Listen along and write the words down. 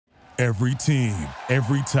Every team,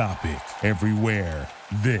 every topic, everywhere.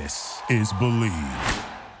 This is Believe.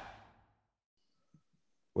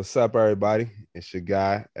 What's up, everybody? It's your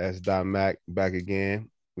guy, S. Mac, back again.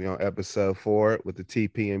 We on episode 4 with the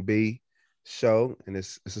TP&B show, and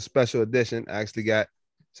it's a special edition.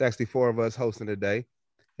 It's actually 4 of us hosting today.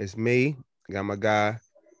 It's me. I got my guy,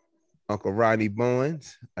 Uncle Rodney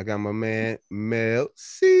Bowens. I got my man, Mel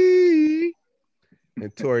C.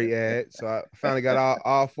 and Tori Ed. So I finally got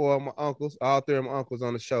all 4 of my uncles, all 3 of my uncles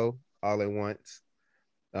on the show all at once.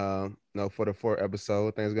 For the 4th episode.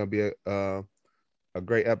 I think it's going to be a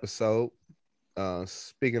great episode.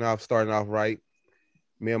 Starting off right,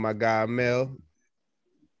 me and my guy Mel,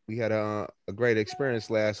 we had a great experience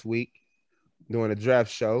last week doing a draft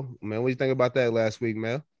show. Man, what do you think about that last week,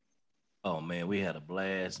 Mel? Oh man, we had a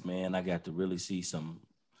blast, man. I got to really see some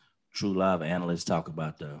true live analysts talk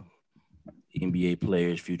about the NBA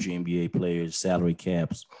players, future NBA players, salary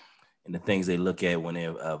caps, and the things they look at when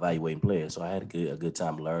they're evaluating players. So I had a good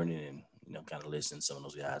time learning and kind of listening to some of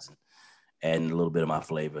those guys and adding a little bit of my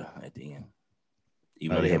flavor at the end.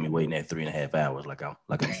 Even though they had me waiting at 3.5 hours, like I'm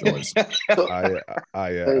sure.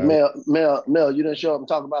 Hey, Mel, you didn't show up and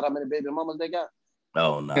talk about how many baby mamas they got?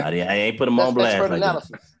 Oh no, I ain't put them on blast. Expert like analysis.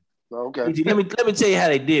 That. Okay. TT, let me tell you how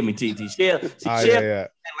they did me, TT. Shell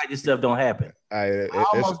like this stuff don't happen.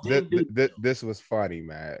 This was funny,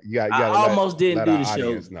 man. I almost didn't do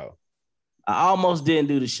the show. I almost didn't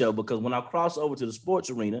do the show because when I cross over to the sports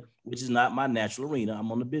arena, which is not my natural arena, I'm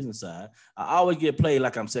on the business side. I always get played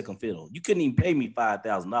like I'm second fiddle. You couldn't even pay me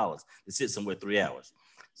 $5,000 to sit somewhere 3 hours.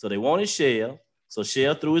 So they wanted Shell. So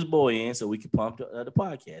Shell threw his boy in so we could pump the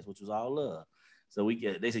podcast, which was all love. So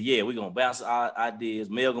they said, yeah, we're going to bounce our ideas.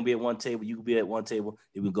 Mel going to be at one table. You can be at one table.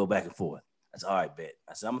 Then we'll go back and forth. I said, all right, bet.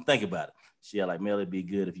 I said, I'm going to think about it. Shell like, Mel, it'd be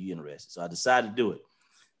good if you're interested. So I decided to do it.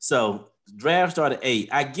 So draft started at 8.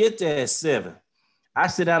 I get there at 7. I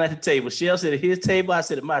sit down at the table. Shell said at his table. I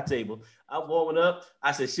said at my table. I'm warming up.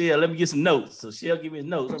 I said, Shell, let me get some notes. So Shell give me his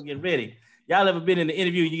notes. I'm getting ready. Y'all ever been in the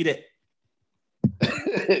interview and you get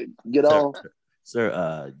that? Get on.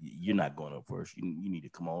 Sir, you're not going up first. You need to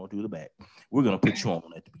come on through the back. We're going to put you on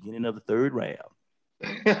at the beginning of the 3rd round.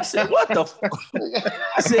 I said, what the fuck?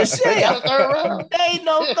 I said, Shell, there ain't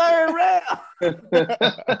no 3rd round.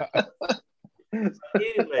 So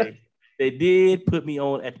anyway, they did put me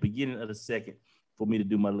on at the beginning of the 2nd for me to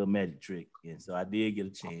do my little magic trick. And so I did get a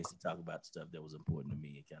chance to talk about the stuff that was important to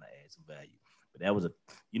me and kind of add some value. But that was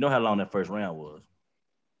you know how long that 1st round was.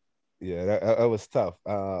 Yeah, that was tough.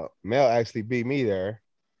 Mel actually beat me there.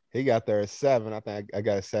 He got there at 7. I think I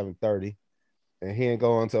got at 7:30. And he didn't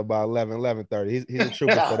go on until about 11:30. He's a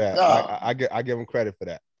trooper for that. I give him credit for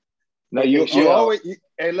that. No, you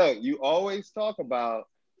always talk about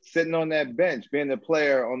sitting on that bench, being the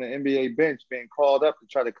player on the NBA bench, being called up to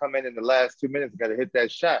try to come in the last 2 minutes, got to hit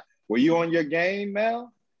that shot. Were you on your game,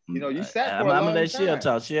 Mel? You sat for a long time. I'm going to let Shell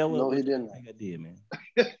talk. Shell, no, he didn't. I did, man.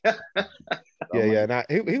 Yeah. Now,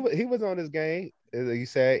 he was on his game. As you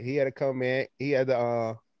said, he had to come in. He had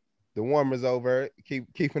the warmers over,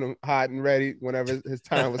 keeping him hot and ready whenever his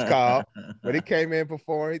time was called. But he came in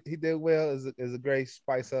before. He did well. Is a great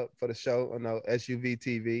spice up for the show on SUV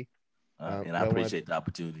TV. And I appreciate the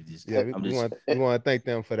opportunity. We want to thank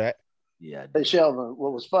them for that. Yeah. Hey, Shelvin,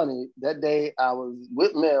 what was funny, that day I was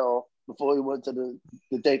with Mel before he went to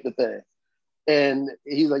take the thing. And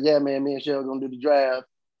he's like, yeah, man, me and Shelvin going to do the draft.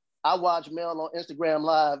 I watched Mel on Instagram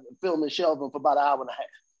Live filming Shelvin for about an hour and a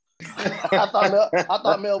half. I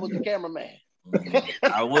thought Mel was the cameraman.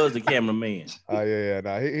 I was the cameraman. Oh, yeah.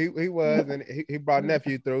 No, he was. And he brought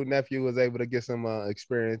Nephew through. Nephew was able to get some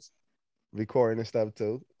experience recording and stuff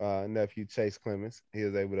too. Nephew Chase Clemens, he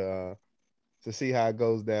was able to see how it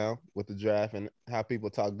goes down with the draft and how people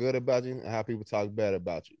talk good about you and how people talk bad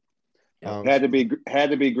about you. Had to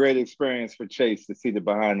be great experience for Chase to see the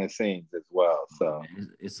behind the scenes as well. So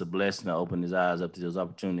it's a blessing to open his eyes up to those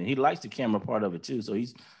opportunities. He likes the camera part of it too, so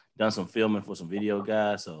he's done some filming for some video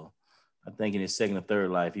guys. So I think in his 2nd or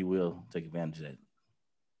 3rd life, he will take advantage of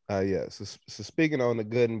that. Yeah. So speaking on the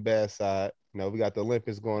good and bad side, we got the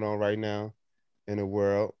Olympics going on right now in the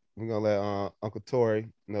world. We're gonna let Uncle Tori,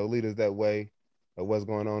 lead us that way of what's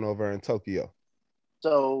going on over in Tokyo.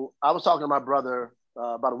 So I was talking to my brother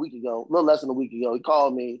about a week ago, a little less than a week ago. He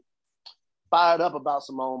called me, fired up about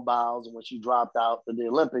Simone Biles and when she dropped out for the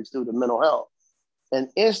Olympics due to mental health, and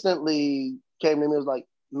instantly came to me and was like,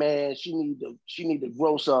 "Man, she need to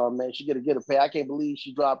grow some. Man, she got to get a pay. I can't believe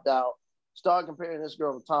she dropped out." Started comparing this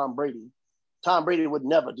girl to Tom Brady. Tom Brady would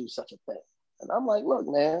never do such a thing. And I'm like, look,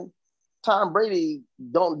 man, Tom Brady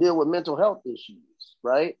don't deal with mental health issues,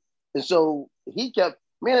 right? And so he kept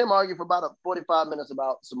Me and him argued for about 45 minutes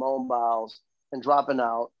about Simone Biles and dropping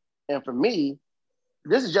out. And for me,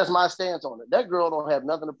 this is just my stance on it. That girl don't have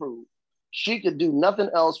nothing to prove. She could do nothing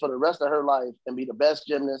else for the rest of her life and be the best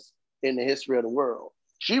gymnast in the history of the world.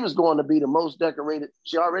 She was going to be the most decorated.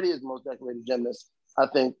 She already is the most decorated gymnast, I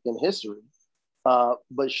think, in history.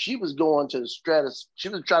 But she was going to the stratosphere. She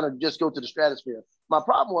was trying to just go to the stratosphere. My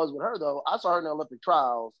problem was with her, though, I saw her in the Olympic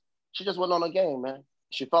trials. She just wasn't on her game, man.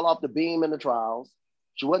 She fell off the beam in the trials.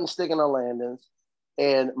 She wasn't sticking her landings.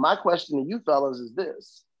 And my question to you fellas is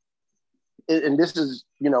this, and this is,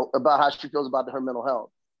 about how she feels about her mental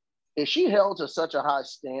health. Is she held to such a high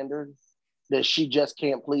standard that she just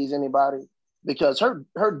can't please anybody? Because her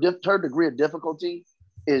degree of difficulty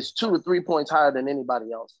is 2 to 3 points higher than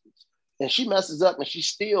anybody else's. And she messes up and she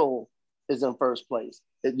still is in first place.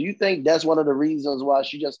 Do you think that's one of the reasons why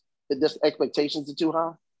the expectations are too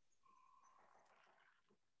high?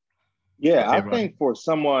 Yeah, I think for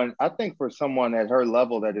someone at her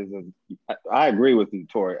level I agree with you,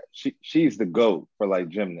 Tori. She's the GOAT for like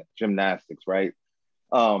gymnastics, right?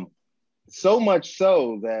 So much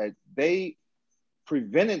so that they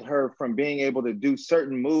prevented her from being able to do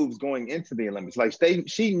certain moves going into the Olympics. Like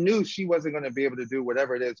she knew she wasn't going to be able to do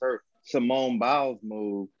whatever it is, her Simone Biles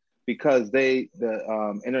move, because the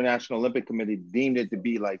International Olympic Committee deemed it to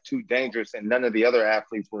be like too dangerous and none of the other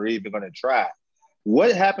athletes were even going to try.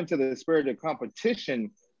 What happened to the spirit of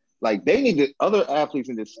competition? Like other athletes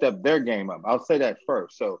need to step their game up. I'll say that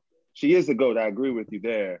first. So she is the GOAT. I agree with you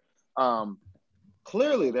there.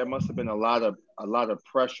 Clearly there must have been a lot of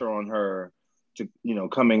pressure on her to,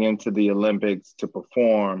 coming into the Olympics to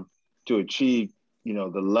perform, to achieve,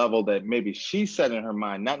 the level that maybe she set in her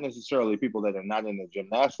mind, not necessarily people that are not in the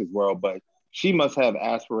gymnastics world, but she must have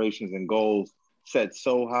aspirations and goals set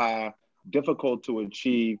so high, difficult to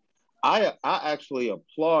achieve. I actually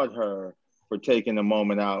applaud her for taking a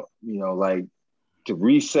moment out, like to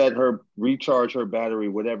reset her, recharge her battery,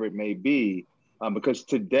 whatever it may be, because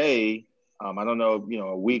today, I don't know,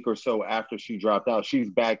 a week or so after she dropped out, she's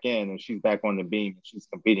back in and she's back on the beam and she's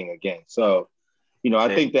competing again. So,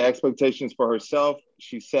 I think the expectations for herself,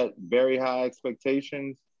 she set very high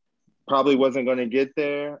expectations, probably wasn't going to get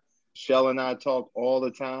there. Shell and I talk all the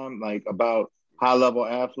time, like about high-level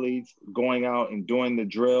athletes going out and doing the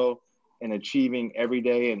drill and achieving every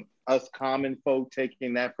day, and us common folk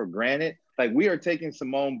taking that for granted. Like we are taking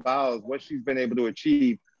Simone Biles, what she's been able to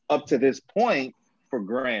achieve up to this point, for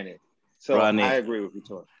granted. So Rodney, I agree with you,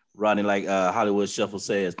 Tori. Rodney, like Hollywood Shuffle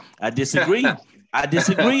says, I disagree. I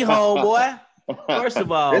disagree, homeboy. First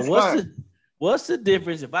of all, what's the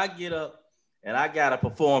difference if I get up and I gotta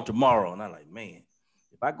perform tomorrow, and I'm like, man,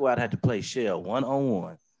 if I go out and have to play Shell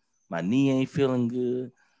 1-on-1, my knee ain't feeling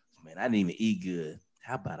good, man, I didn't even eat good.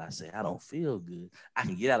 How about I say I don't feel good? I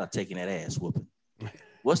can get out of taking that ass whooping.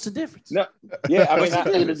 What's the difference? No, yeah, I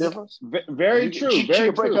mean, the difference. Very true. She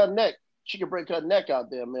can break her neck. She can break her neck out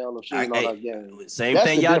there, Mel, if she's on her game. Same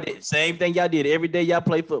thing y'all did. Every day y'all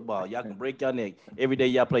play football. Y'all can break your neck. Every day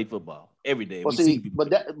y'all play football. Every day. Well,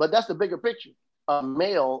 but that's the bigger picture. A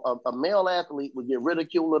male athlete would get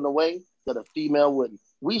ridiculed in a way that a female wouldn't.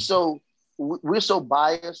 We're so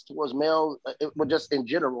biased towards male, but just in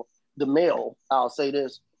general. The male, I'll say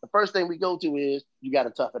this, the first thing we go to is you got to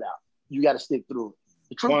tough it out. You got to stick through it.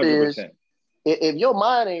 The truth 100%. Is, if your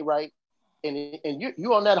mind ain't right and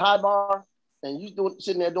you on that high bar and you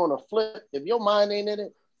sitting there doing a flip, if your mind ain't in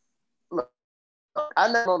it, look, I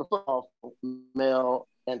never on the football Mel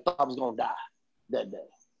and thought I was going to die that day.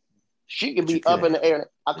 She could be up in the air.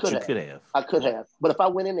 I could have. But if I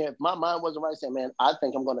went in there, if my mind wasn't right, saying, man, I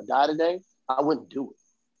think I'm going to die today, I wouldn't do it.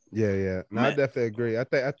 Yeah. No, I definitely agree. I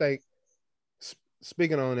think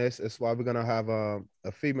speaking on this, it's why we're gonna have a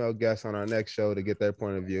female guest on our next show to get their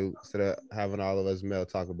point of view instead of having all of us male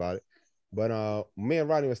talk about it. But me and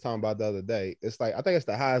Rodney was talking about the other day. It's like I think it's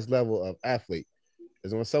the highest level of athlete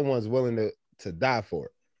is when someone's willing to die for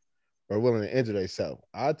it or willing to injure themselves.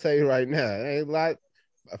 I'll tell you right now, it ain't like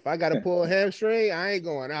if I got to pull a hamstring, I ain't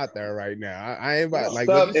going out there right now. I ain't about like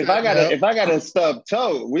if I got a stub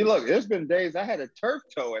toe. There's been days I had a turf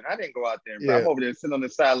toe and I didn't go out there. Yeah. I'm over there sitting on the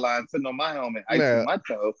sideline, sitting on my helmet, icing my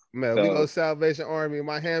toe. Man, we go Salvation Army.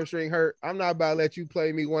 My hamstring hurt. I'm not about to let you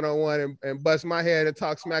play me 1-on-1 and bust my head and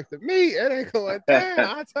talk smack to me. It ain't going down.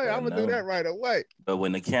 I tell you, I'm gonna do that right away. But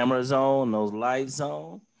when the camera's on, those lights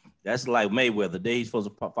on, that's like Mayweather. The day he's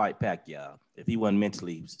supposed to fight Pacquiao if he wasn't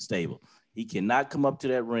mentally stable. He cannot come up to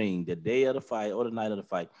that ring the day of the fight or the night of the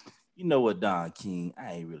fight. You know what, Don King?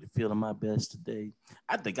 I ain't really feeling my best today.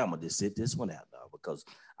 I think I'm going to just sit this one out, dog, because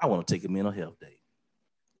I want to take a mental health day.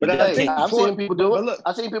 But I've seen people do it.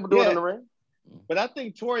 I've seen people do it in the ring. But I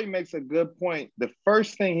think Tori makes a good point. The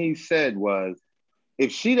first thing he said was,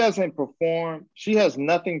 if she doesn't perform, she has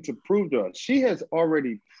nothing to prove to us. She has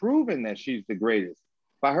already proven that she's the greatest.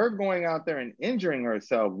 By her going out there and injuring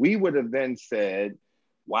herself, we would have then said,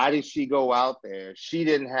 why did she go out there? She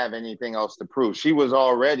didn't have anything else to prove. She was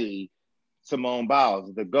already Simone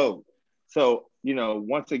Biles, the GOAT. So,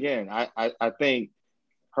 once again, I think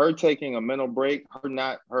her taking a mental break,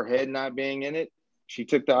 her head not being in it, she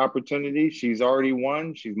took the opportunity. She's already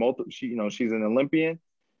won. She's she's an Olympian,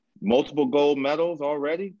 multiple gold medals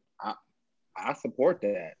already. I support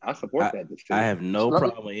that. I support that decision. I have no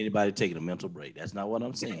problem with anybody taking a mental break. That's not what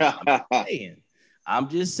I'm saying. I'm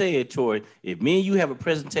just saying, Tori, if me and you have a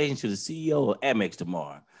presentation to the CEO of Amex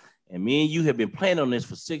tomorrow, and me and you have been planning on this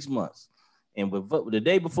for 6 months, and the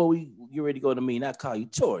day before we get ready to go to meeting, I call you,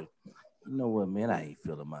 Tori, you know what, man, I ain't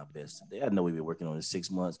feeling my best today. I know we've been working on this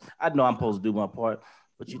 6 months. I know I'm supposed to do my part,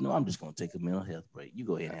 but I'm just going to take a mental health break. You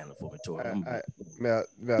go ahead and handle it for me, Tori. I'm going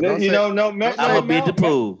to be at the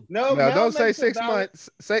pool. Don't say 6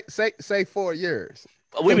 months. Say 4 years.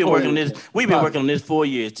 We've been working on this. We've been working on this 4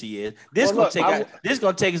 years, TS. This is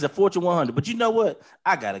going to take us a Fortune 100. But you know what?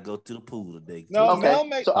 I got to go to the pool today.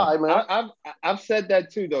 I've said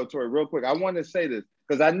that too, though, Tori, real quick. I want to say this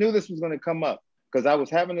because I knew this was going to come up because I was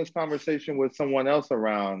having this conversation with someone else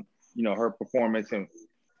around, her performance. And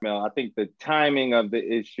I think the timing of the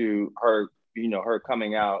issue, her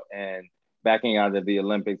coming out and backing out of the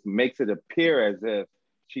Olympics makes it appear as if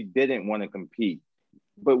she didn't want to compete.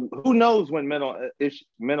 But who knows when mental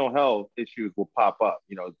health issues will pop up?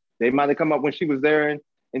 They might have come up when she was there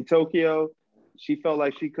in Tokyo. She felt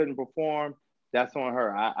like she couldn't perform. That's on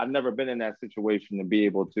her. I've never been in that situation to be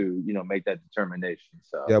able to, make that determination.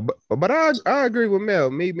 So yeah, but I agree with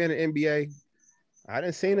Mel. Me being an NBA, I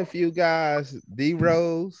done seen a few guys, D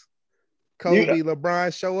Rose, Kobe,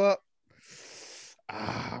 LeBron show up.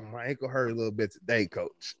 My ankle hurt a little bit today,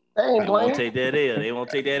 coach. They won't take that L. They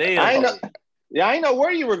won't take that L. I know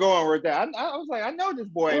where you were going with that. I was like, I know this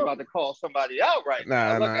boy ain't about to call somebody out right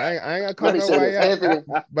now. I ain't gonna call nobody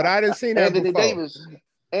out. But I didn't see that before.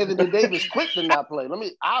 Anthony Davis quit to not play.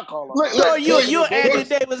 I'll call him. Look, you're Anthony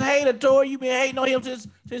Davis hater, Tori. You've been hating on him since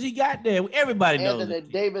he got there. Everybody knows. Anthony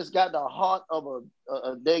Davis got the heart of a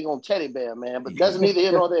daggone teddy bear, man. But that's neither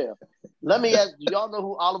here nor there. Let me ask you, y'all know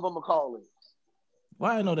who Oliver McCall is?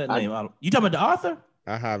 Why I know that name? You talking about the author?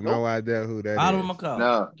 I have no idea who that Oliver is. McCall.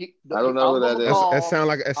 No, I don't know who that is. It sound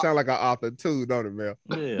like an author too, don't it, Mel?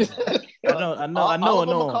 Yeah, I know.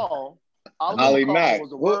 Oliver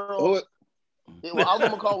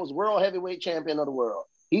McCall was world heavyweight champion of the world.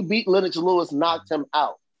 He beat Lennox Lewis, knocked him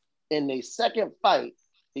out. In the second fight,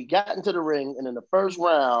 he got into the ring, and in the first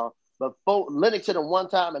round, Lennox hit him one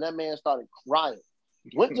time, and that man started crying.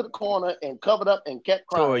 Went to the corner and covered up and kept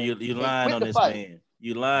crying. Tori, you lying on this man.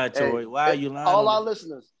 You lied, Tori. Why are you lying? All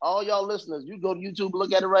y'all listeners, you go to YouTube,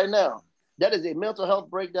 look at it right now. That is a mental health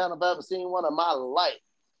breakdown if I've ever seen one in my life.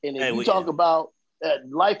 And if you talk about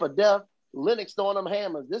life or death, Lennox throwing them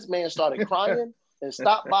hammers, this man started crying and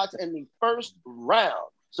stopped boxing in the first round.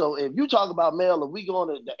 So if you talk about Mel, if we go on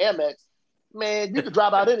to the Amex, man, you could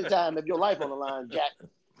drop out anytime if your life on the line, Jack.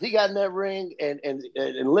 He got in that ring and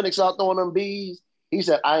Lennox out throwing them bees. He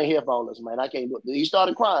said, I ain't here for all this, man. I can't do it. He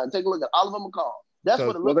started crying. Take a look at Oliver McCall. That's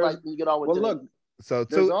what it looks like when you get all with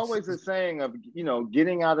there's always a saying of,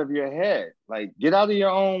 getting out of your head, like get out of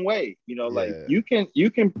your own way. Like you can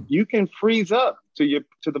freeze up to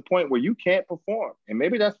the point where you can't perform. And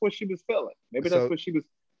maybe that's what she was feeling. Maybe that's what she was.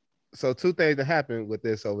 So two things that happened with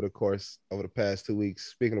this over the past 2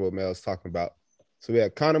 weeks, speaking of what Mel's talking about. So we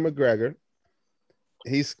had Conor McGregor. I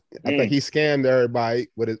think he scammed everybody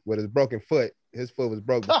with his broken foot. His foot was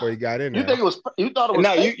broke before he got in there. You thought it was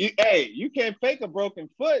no, you can't fake a broken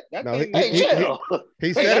foot. That thing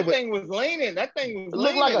was leaning. That thing was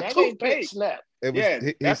leaning. Looked like a toothpick snap.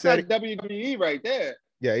 That's like WWE right there.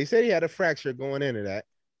 Yeah, he said he had a fracture going into that.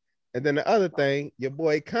 And then the other thing, your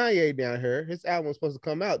boy Kanye down here, his album was supposed to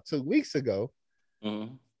come out 2 weeks ago.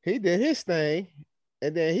 Mm-hmm. He did his thing,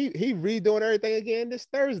 and then he redoing everything again this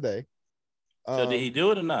Thursday. So did he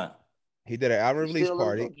do it or not? He did an album release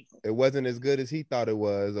party. It wasn't as good as he thought it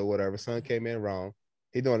was or whatever. Son came in wrong.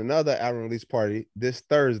 He doing another album release party this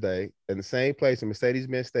Thursday in the same place in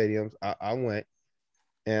Mercedes-Benz Stadiums. I went,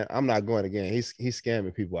 and I'm not going again. He's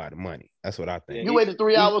scamming people out of money. That's what I think. You waited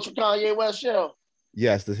 3 hours for Kanye West show?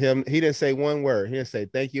 Yes, to him. He didn't say one word. He didn't say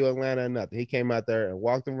thank you, Atlanta, or nothing. He came out there and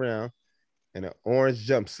walked around in an orange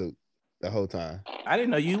jumpsuit the whole time. I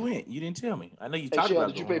didn't know you went. You didn't tell me. I know you talked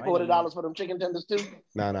about it. Did you pay $40 for them chicken tenders too?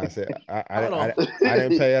 No, I said I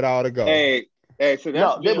didn't pay it all to go. Hey, so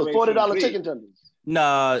that's they was $40 chicken tenders.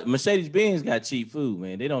 Nah, Mercedes-Benz got cheap food,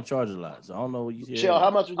 man. They don't charge a lot, so I don't know what you said. Shell,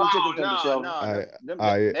 how much was the chicken tender,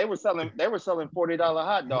 Shell? They were selling $40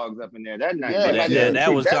 hot dogs up in there that night.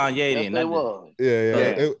 That was Kanye then. They was.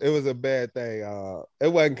 Yeah. It was a bad thing. It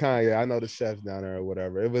wasn't Kanye. I know the chefs down there or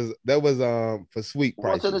whatever. That was for sweet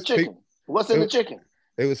prices. What's in the chicken? What's in the chicken?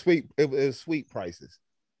 It was sweet. It was sweet prices.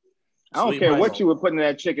 I don't care what you were putting in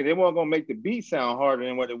that chicken. It wasn't gonna make the beat sound harder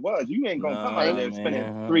than what it was. You ain't gonna come out there spending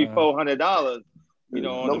 $300-$400.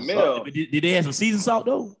 On the mill. Did they have some seasoned salt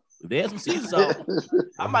though? If they had some seasoned salt,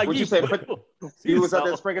 I might. What you say? You was out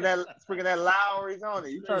there sprinkling that Lowry's on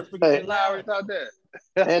it. You trying to sprinkle that Lowry's out there?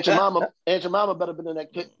 Aunt your mama better been in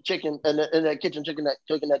that chicken in that kitchen cooking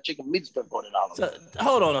that chicken meat spent $40. So,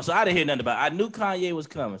 hold on. So I didn't hear nothing about it. I knew Kanye was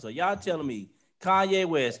coming. So y'all telling me Kanye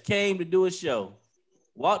West came to do a show,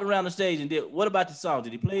 walked around the stage and did. What about the song?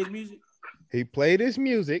 Did he play his music? He played his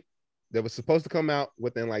music that was supposed to come out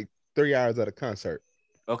within like 3 hours of the concert.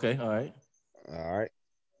 Okay, all right.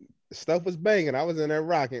 Stuff was banging. I was in there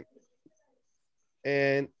rocking.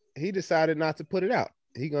 And he decided not to put it out.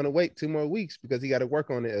 He gonna wait 2 more weeks because he got to work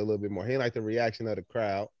on it a little bit more. He liked the reaction of the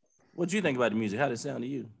crowd. What do you think about the music? How did it sound to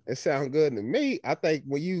you? It sounded good to me. I think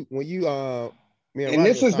when you and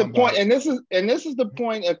this is the point, and this is the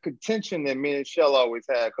point of contention that me and Shell always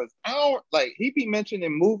had, because I don't like he be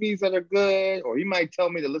mentioning movies that are good, or he might tell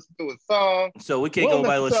me to listen to a song. So we can't go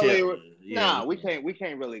by what Shell. Nah, we can't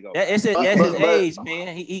really go. That's his age,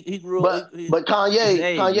 man. He grew up. But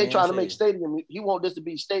Kanye trying to make stadium. He want this to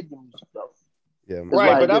be stadium music though. Yeah,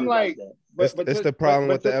 right. But I'm like, it's the problem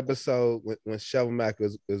with the episode when Shovel Mac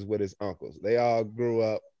was with his uncles. They all grew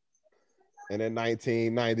up. And then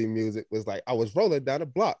 1990 music was like, I was rolling down the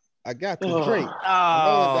block. I got the drink.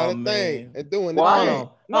 Oh, rolling down the thing and doing the thing.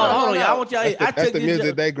 No, I want y'all. That's the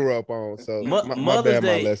music they grew up on. So my bad,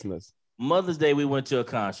 my listeners. Mother's Day, we went to a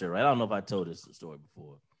concert, right? I don't know if I told this story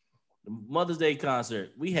before. The Mother's Day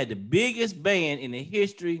concert, we had the biggest band in the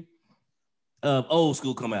history of old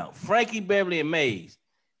school come out. Frankie Beverly and Maze.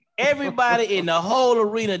 Everybody in the whole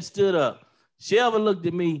arena stood up. Shelvin looked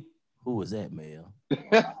at me. Who was that, Mel?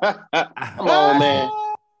 Come on, man.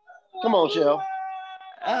 Come on, Shell.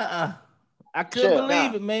 I couldn't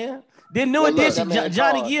believe it, man. Then New Edition,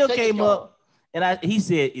 Johnny Gill came up, and he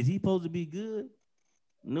said, "Is he supposed to be good?"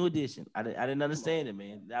 New Edition. I didn't understand it,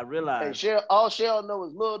 man. I realized. Hey, all Shell know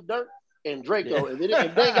is Lil Durk and Draco. If they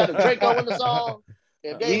ain't got the Draco in the song,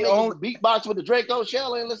 if they ain't beatbox with the Draco,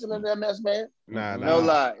 Shell ain't listening to that mess, man. Nah. No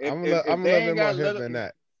lie. I'm a little bit more hip than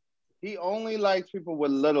that. He only likes people with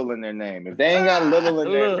little in their name. If they ain't got little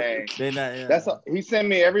in their name, that's all. He sent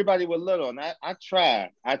me everybody with little, and I try.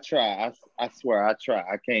 I swear, I try.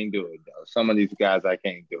 I can't do it though. Some of these guys, I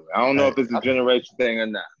can't do it. I don't know if it's a generation thing or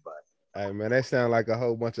not, but. Hey man, they sound like a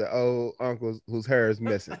whole bunch of old uncles whose hair is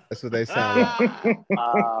missing. That's what they sound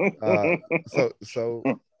like. So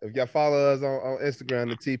if y'all follow us on Instagram,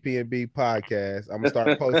 the TP&B podcast, I'm gonna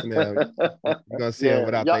start posting them. You're gonna see them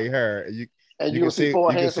without their hair. You can see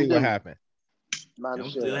what happened. I'm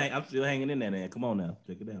still hanging in there, man. Come on now,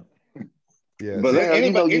 check it out. Yeah, but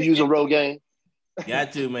anybody you use a Rogaine.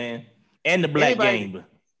 Got to, man, and the black game.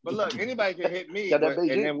 But look, anybody can hit me, and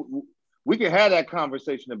then we can have that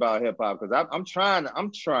conversation about hip hop, because I'm trying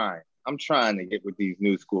to get with these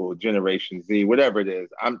new school Generation Z, whatever it is.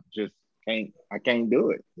 I can't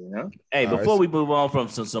do it, you know. Hey, before we move on from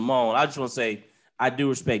Simone, I just want to say, I do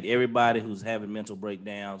respect everybody who's having mental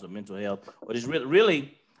breakdowns or mental health. But it's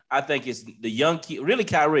really, I think it's the young kid, really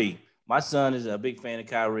Kyrie. My son is a big fan of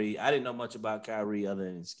Kyrie. I didn't know much about Kyrie other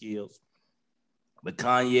than his skills. But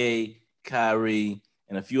Kanye, Kyrie,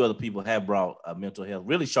 and a few other people have brought mental health.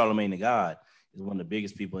 Really, Charlamagne the God is one of the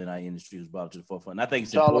biggest people in our industry who's brought it to the forefront. And I think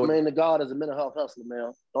it's Charlamagne the God is a mental health hustler,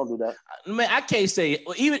 man. Don't do that. Man, I can't say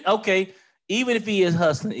even if he is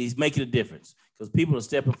hustling, he's making a difference. Because people are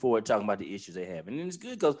stepping forward talking about the issues they have. And it's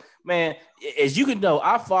good because, man, as you can know,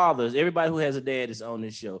 our fathers, everybody who has a dad that's on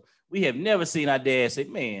this show, we have never seen our dad say,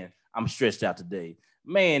 man, I'm stressed out today.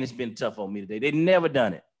 Man, it's been tough on me today. They've never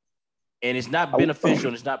done it. And it's not beneficial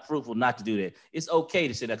and it's not fruitful not to do that. It's okay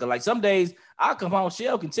to say that. Because like some days, I'll come home,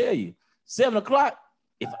 Shell can tell you, 7 o'clock,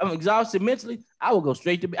 if I'm exhausted mentally, I will go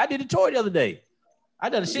straight to bed. I did a tour the other day. I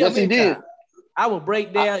done a Shell. Yes, he did. I will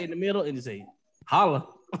break down in the middle and just say, holla.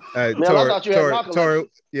 Hey, Tori,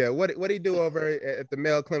 yeah, what he do over at the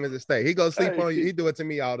Mel Clemens estate? He go sleep on you. He do it to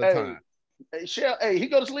me all the time. He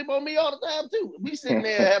go to sleep on me all the time too. We sitting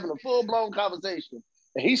there having a full blown conversation,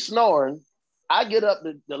 and he's snoring. I get up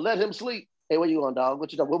to let him sleep. Hey, where you going, dog? What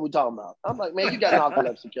we talking about? I'm like, man, you got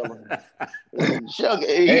narcolepsy, killer.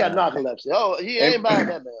 He got narcolepsy. Oh, he ain't buying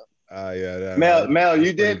that, man. Mel,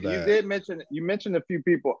 you did mention a few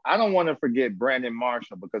people. I don't want to forget Brandon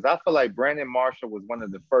Marshall because I feel like Brandon Marshall was one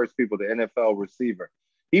of the first people, the NFL receiver.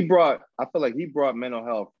 I feel like he brought mental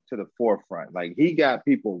health to the forefront. Like he got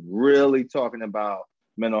people really talking about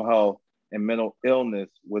mental health and mental illness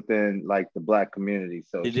within like the Black community.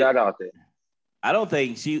 So shout out there. I don't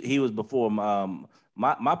think he was before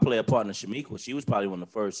my player partner Shamiqua. She was probably one of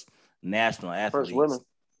the first national athletes. First women.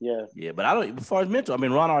 Yeah. Yeah, but I don't, as far as mental, I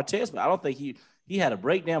mean, Ron Artest, but I don't think he had a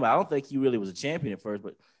breakdown, but I don't think he really was a champion at first.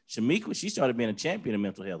 But Shamiqua, she started being a champion in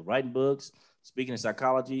mental health, writing books, speaking in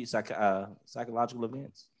psychology, psychological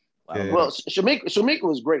events. Well, Shamiqua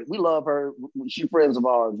was great. We love her. She's friends of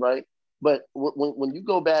ours, right? But when you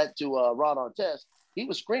go back to Ron Artest, he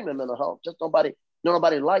was screaming mental health. Just nobody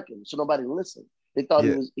liked him, so nobody listened. They thought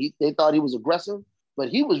they thought he was aggressive, but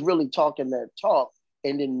he was really talking that talk.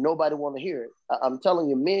 And then nobody want to hear it. I'm telling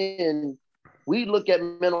you, men, we look at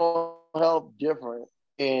mental health different,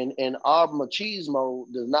 and our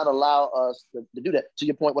machismo does not allow us to do that. To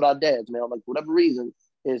your point with our dads, man, like whatever reason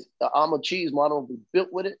is our machismo, I don't know if we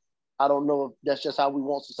built with it. I don't know if that's just how we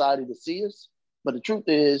want society to see us. But the truth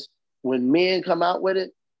is, when men come out with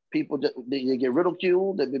it, people they get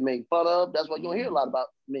ridiculed, they be made fun of. That's why you don't hear a lot about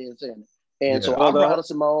men saying it. And so I'm proud of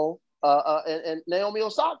Simone and Naomi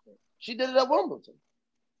Osaka. She did it at Wimbledon.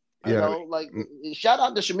 You know, like shout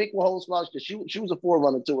out to Shamiqua Holmes because she was a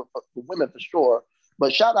forerunner to it for women for sure.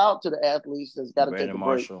 But shout out to the athletes that's got to take a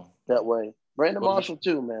break that way. Brandon Marshall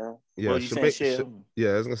too, man. Yeah, I was gonna say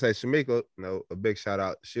Shamiqua. A big shout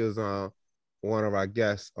out. She was one of our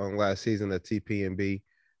guests on last season at TPNB.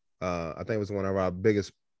 I think it was one of our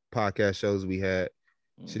biggest podcast shows we had.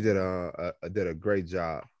 She did a great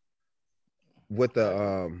job with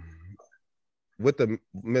the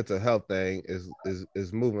mental health thing is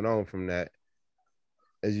moving on from that.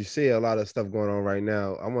 As you see a lot of stuff going on right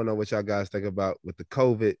now, I want to know what y'all guys think about with the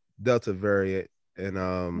COVID Delta variant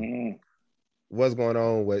and what's going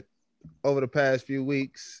on with over the past few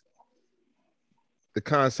weeks. The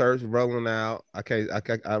concerts rolling out. I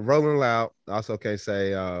rolling loud. I also can't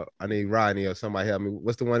say I need Rodney or somebody help me.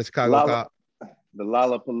 What's the one in Chicago called? The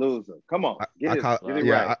Lollapalooza. Come on, get it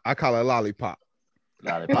right. I call it Lollipop.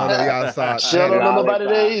 Lollipop. Shut up, nobody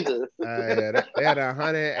there either. They had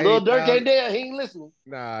 108. Lil Durk ain't there. He ain't listening.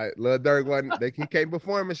 Nah, Lil Durk wasn't. He can't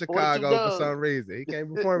perform in Chicago for some reason. He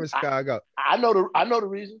can't perform in Chicago. I know the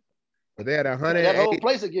reason. But they had 180. That whole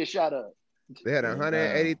place would get shot up. They had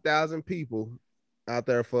 180,000 people out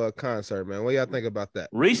there for a concert, man. What y'all think about that?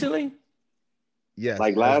 Recently? Yes.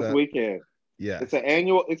 Like last weekend. Yeah.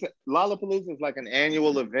 Lollapalooza is like an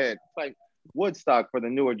annual event. It's like Woodstock for the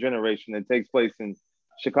newer generation that takes place in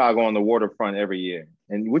Chicago on the waterfront every year.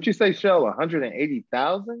 And would you say, Shell,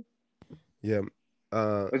 180,000? Yeah.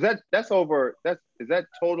 Is that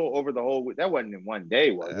total over the whole week? That wasn't in one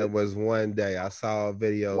day, was it? It was one day. I saw a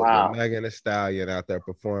video of Megan Thee Stallion out there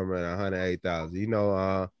performing 108,000. You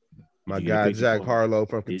know, my guy Jack Harlow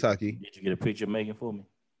from Kentucky. Did you get a picture of Megan for me?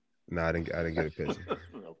 No, I didn't get a picture. Okay.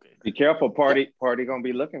 Be careful, party gonna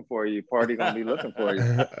be looking for you. Party gonna be looking for you.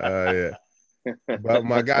 Yeah. But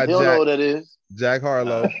my guy know what that is. Jack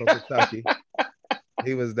Harlow from Kentucky.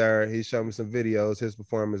 He was there. He showed me some videos. His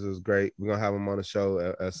performance was great. We're gonna have him on the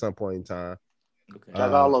show at some point in time. Okay.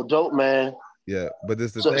 Jack Harlow, dope, man. Yeah, but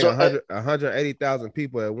this is the thing: 180,000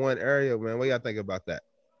 people at one area, man. What y'all think about that?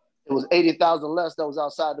 It was 80,000 less that was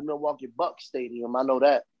outside the Milwaukee Bucks stadium. I know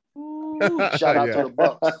that. Shout out to the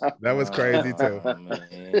Bucks. That was crazy too.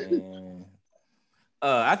 Man.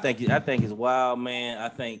 I think it's wild, man. I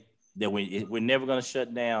think that we're never gonna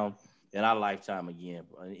shut down in our lifetime again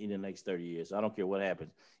in the next 30 years. So I don't care what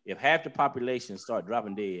happens. If half the population start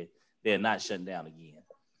dropping dead, they're not shutting down again.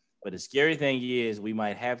 But the scary thing is we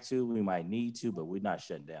might have to, we might need to, but we're not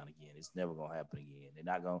shutting down again. It's never gonna happen again. They're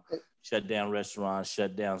not gonna shut down restaurants,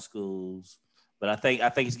 shut down schools. But I think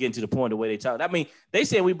it's getting to the point the way they talk. I mean, they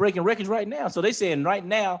saying we're breaking records right now. So they saying right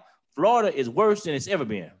now, Florida is worse than it's ever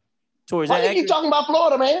been. Tori, why you keep talking about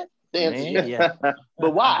Florida, man? Yeah.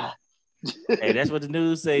 But why? Hey, that's what the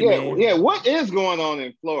news say, man. Yeah, what is going on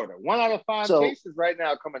in Florida? 1 out of 5 cases right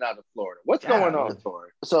now coming out of Florida. What's going on, Tori?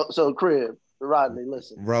 So Crib, Rodney,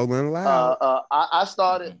 listen. Rolling loud. I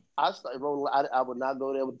started rolling. I would not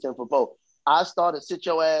go there with 10 for 4. I started Sit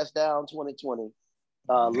Your Ass Down 2020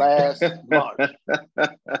 last March.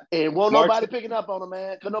 And won't nobody picking up on them,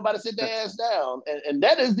 man. Because nobody sit their ass down. And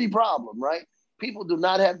that is the problem, right? People do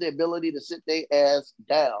not have the ability to sit their ass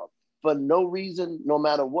down for no reason, no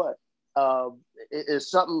matter what. It's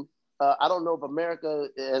something, I don't know if America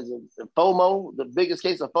has a FOMO, the biggest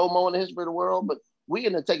case of FOMO in the history of the world, but we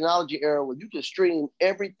in the technology era where you can stream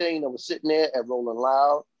everything that was sitting there at Rolling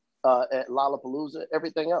Loud. at Lollapalooza,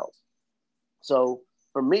 everything else. So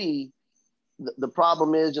for me, the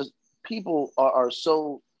problem is just people are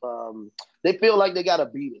so they feel like they got to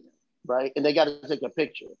beat it, right? And they got to take a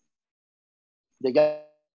picture. They got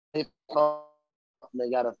to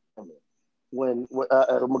film it. When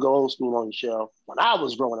I'm gonna go old school on the show. When I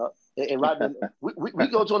was growing up, and right then, we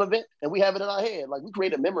go to an event and we have it in our head, like we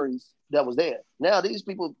created memories that was there. Now these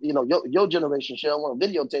people, your generation, Shell, want to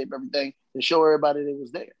videotape everything and show everybody that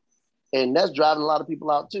was there. And that's driving a lot of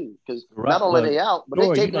people out too, because not only they out, but they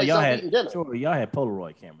taking themselves eating dinner. Sure, y'all had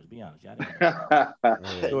Polaroid cameras. Be honest, y'all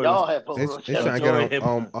had Polaroid. It's trying to get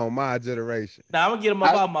on my generation. Now I'm gonna get him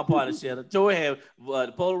about my partner. Shelly. Joey had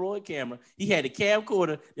the Polaroid camera. He had the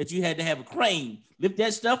camcorder that you had to have a crane lift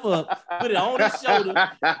that stuff up, put it on his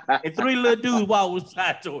shoulder, and 3 little dudes walk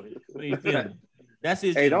beside Joey when he filmed. That's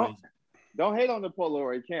his generation. Don't hate on the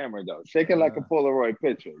Polaroid camera though. Shake it like a Polaroid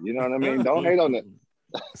picture. You know what I mean? Don't hate on it.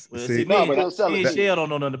 Well, me and Shell don't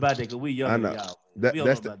know nothing about that because we young. I know.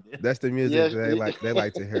 That's the music they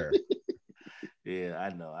like to hear. Yeah, I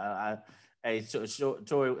know. Hey,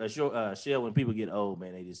 Shell, when people get old,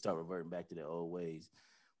 man, they just start reverting back to their old ways.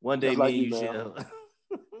 One day, me and you, Shell.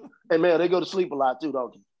 Hey, man, they go to sleep a lot too,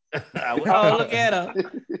 don't you? Oh, look at her.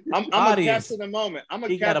 I'm gonna capture the moment.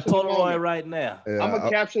 He got a Polaroid right now. Yeah, I'm gonna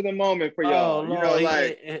capture the moment for y'all.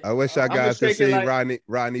 I wish y'all guys could see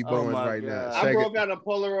Rodney Bowens right now. I broke out a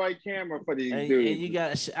Polaroid camera for these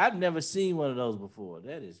dudes. And I've never seen one of those before.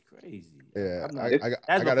 That is crazy. Yeah,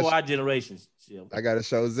 that's before our generation. I gotta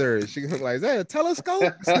show Zuri. She gonna like, is that a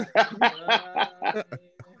telescope?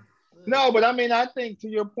 No, but I mean, I think to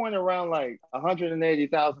your point around like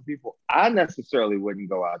 180,000 people, I necessarily wouldn't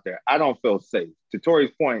go out there. I don't feel safe. To Tori's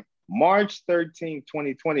point, March 13,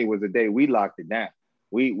 2020 was the day we locked it down.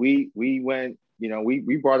 We went,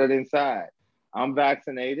 we brought it inside. I'm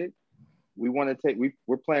vaccinated. We're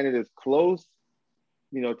playing it as close,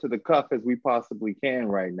 to the cuff as we possibly can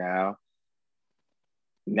right now.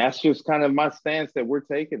 And that's just kind of my stance that we're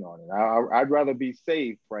taking on it. I'd rather be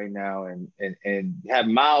safe right now and have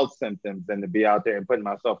mild symptoms than to be out there and putting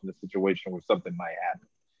myself in a situation where something might happen.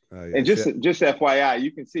 And just FYI,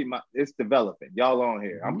 you can see it's developing. Y'all on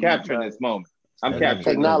here. I'm capturing this moment. I'm capturing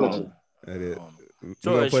technology. That is.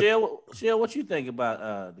 So, Shell, what you think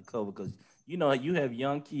about the COVID? Because you have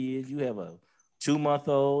young kids. You have a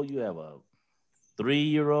 2-month-old. You have a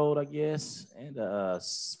 3-year-old, I guess, and a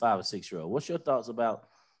 5 or 6-year-old. What's your thoughts about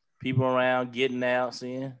people around getting out,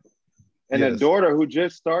 seeing? And a daughter who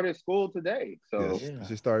just started school today. So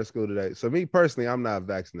she started school today. So me personally, I'm not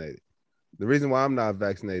vaccinated. The reason why I'm not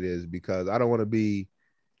vaccinated is because I don't want to be.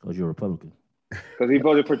 Because you're a Republican. Because he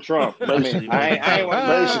voted for Trump. I mean, I ain't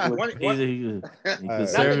want to.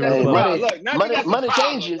 Money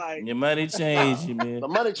change you. Your money change you, man. The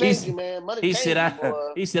money change you, man. He said,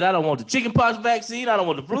 I don't want the chickenpox vaccine. I don't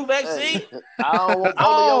want the flu vaccine. I don't want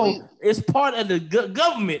polio. It's part of the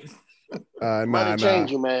government. Money change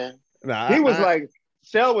you, man. He was like,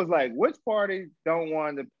 Shell was like, which party I don't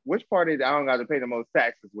got to pay the most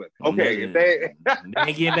taxes with? Okay, if they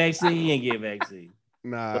ain't get vaccine, you ain't get vaccine.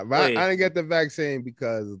 Nah, but I didn't get the vaccine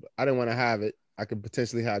because I didn't want to have it. I could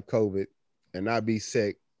potentially have COVID and not be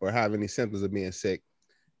sick or have any symptoms of being sick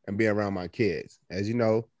and be around my kids. As you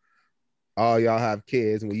know, all y'all have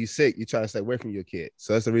kids, and when you're sick, you try to stay away from your kids.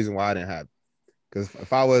 So that's the reason why I didn't have it. Because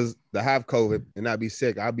if I was to have COVID and not be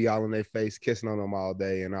sick, I'd be all in their face, kissing on them all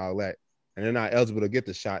day and all that. And they're not eligible to get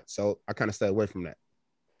the shot. So I kind of stay away from that.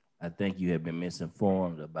 I think you have been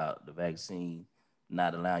misinformed about the vaccine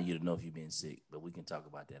not allowing you to know if you've been sick, but we can talk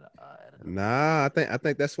about that. Nah, I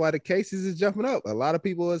think that's why the cases is jumping up. A lot of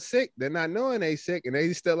people are sick; they're not knowing they sick, and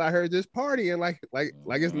they still out here just partying like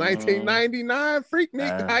it's 1999. Freak me,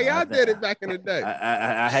 how y'all did it back in the day.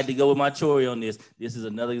 I had to go with my Tory on this. This is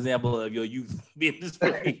another example of your youth being this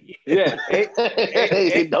way. Yeah,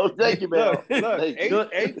 don't take you, man.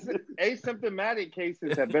 Look, asymptomatic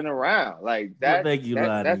cases have been around like that. Thank you,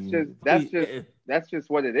 that's just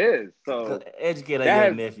what it is. So educate a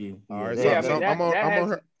young nephew. All right,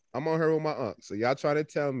 I'm on here with my aunt. So y'all trying to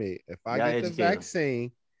tell me if I get the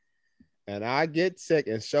vaccine and I get sick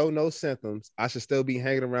and show no symptoms, I should still be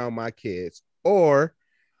hanging around my kids, or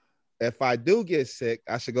if I do get sick,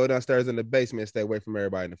 I should go downstairs in the basement and stay away from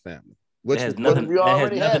everybody in the family. That has nothing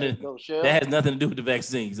to do with the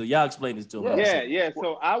vaccine. So y'all explain this to me. Yeah.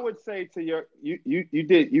 So I would say to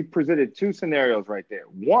you presented 2 scenarios right there.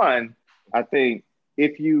 One, I think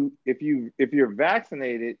if you're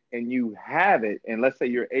vaccinated and you have it, and let's say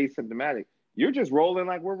you're asymptomatic, you're just rolling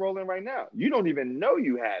like we're rolling right now. You don't even know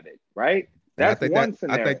you have it, right? That's one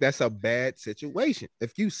scenario. I think that's a bad situation.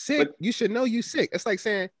 If you sick, you should know you sick. It's like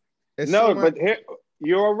saying but here,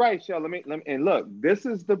 You're right, Shell. Let me and look, this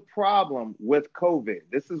is the problem with COVID.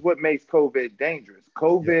 This is what makes COVID dangerous.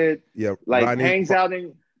 COVID like Rodney, hangs out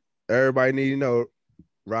in everybody need to know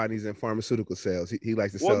Rodney's in pharmaceutical sales. He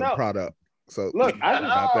likes to sell the product. So look, I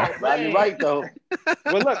just Rodney right though.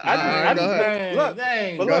 Well, look, go ahead,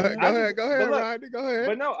 Rodney, go ahead.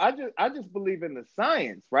 But no, I just believe in the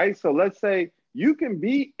science, right? So let's say you can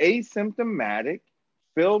be asymptomatic,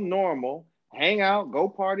 feel normal, hang out, go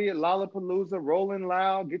party at Lollapalooza, Rolling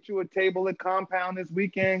Loud, get you a table at Compound this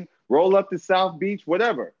weekend, roll up to South Beach,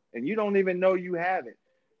 whatever, and you don't even know you have it.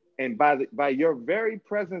 And by your very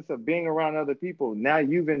presence of being around other people, now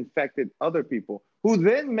you've infected other people who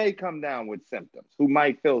then may come down with symptoms, who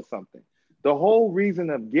might feel something. The whole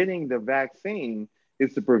reason of getting the vaccine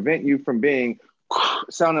is to prevent you from being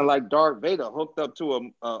sounding like Darth Vader, hooked up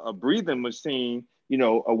to a breathing machine,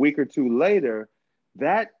 a week or two later,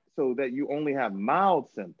 so that you only have mild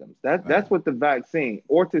symptoms. That's what the vaccine,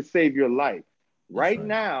 or to save your life. Right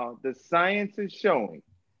now, the science is showing,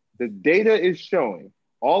 the data is showing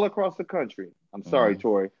all across the country, I'm sorry,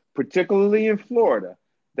 Tori, particularly in Florida,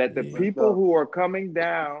 that the people who are coming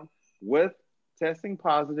down with testing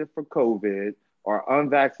positive for COVID are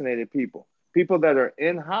unvaccinated people. People that are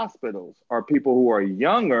in hospitals are people who are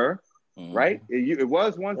younger, right? It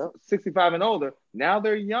was once 65 and older. Now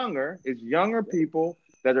they're younger. It's younger people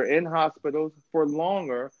that are in hospitals for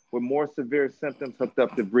longer with more severe symptoms hooked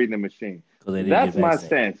up to breathing machine. That's my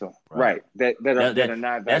stance on right. That are not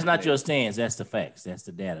vaccinated. That's not your stance. That's the facts. That's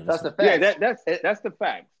the data. That's the facts. Yeah, that's the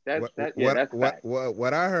facts.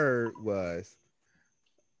 What I heard was,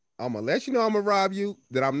 I'm gonna let you know I'm gonna rob you.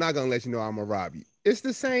 That I'm not gonna let you know I'm gonna rob you. It's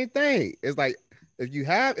the same thing. It's like if you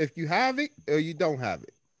have it or you don't have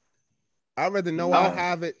it. I'd rather know I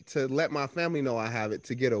have it to let my family know I have it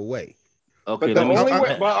to get away. Okay, but the only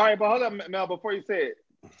way, all right, but hold on, Mel, before you say it,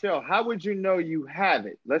 Chill, how would you know you have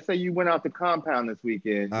it? Let's say you went out to Compound this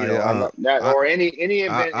weekend, or any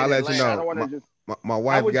event. I'll let you know. I don't want to just. My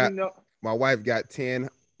wife got 10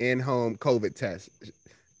 in-home COVID tests,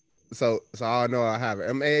 so I know I have it.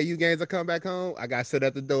 AAU games, I come back home, I got to sit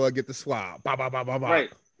at the door, get the swab. Right,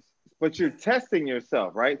 but you're testing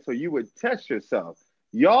yourself, right? So you would test yourself.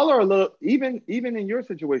 Y'all are a little, even in your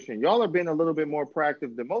situation, y'all are being a little bit more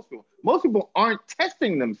proactive than most people. Most people aren't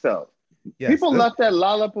testing themselves. Yes, people left that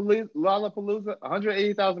Lollapalooza,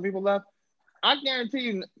 180,000 people left. I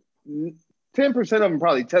guarantee you 10% of them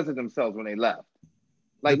probably tested themselves when they left.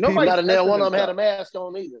 Like nobody, not a nail one of them had a mask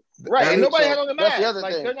on either. Right, and nobody had on the mask. That's the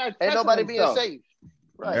other thing. They're not ain't nobody being safe.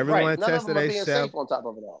 Right. Everyone tested themselves on top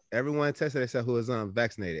of it all. Everyone tested themselves who was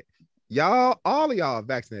unvaccinated. Y'all, all of y'all are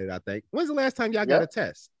vaccinated, I think. When's the last time y'all got a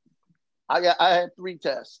test? I had 3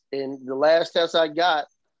 tests, and the last test I got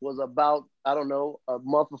was about, I don't know, a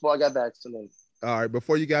month before I got vaccinated. All right,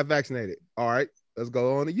 before you got vaccinated. All right, let's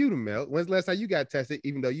go on to you, Mel. When's the last time you got tested,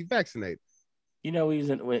 even though you vaccinated? We was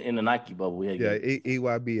in the Nike bubble.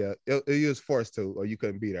 EYB. You was forced to, or you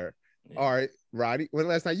couldn't be there. Yeah. All right, Roddy, when the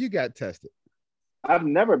last time you got tested? I've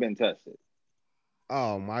never been tested.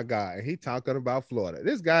 Oh my God, he talking about Florida.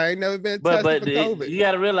 This guy ain't never been tested for COVID. You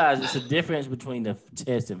got to realize it's a difference between the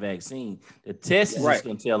test and vaccine. The test is just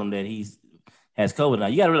going to tell him that he has COVID. Now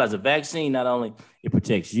you got to realize the vaccine not only it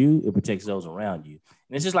protects you, it protects those around you.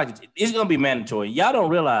 And it's just like it's going to be mandatory. Y'all don't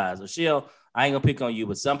realize, Michelle, I ain't gonna pick on you,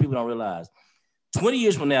 but some people don't realize. 20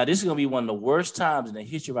 years from now, this is going to be one of the worst times in the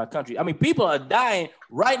history of our country. I mean, people are dying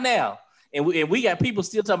right now. And we got people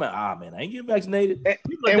still talking about, man, I ain't getting vaccinated.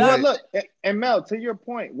 And Mel, to your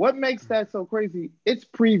point, what makes that so crazy? It's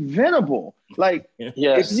preventable. Like,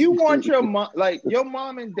 if you want your mom, like your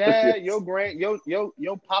mom and dad, your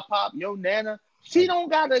pop, your nana, she don't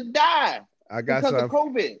gotta die. I got because of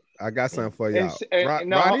COVID. I got something for y'all.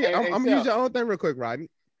 Rodney, I'm gonna use your own thing real quick, Rodney.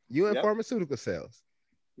 You in pharmaceutical sales?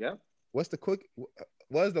 Yeah. What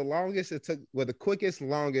was the longest it took? Well, the quickest,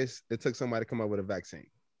 longest it took somebody to come up with a vaccine?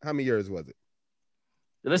 How many years was it?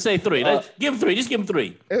 Let's say 3. Give him 3. Just give him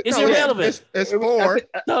 3. It's irrelevant. It's 4.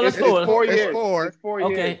 No, let's 4. It's 4 years. It's 4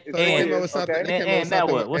 years. Okay. And now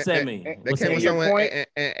what? What's that mean? They came with something in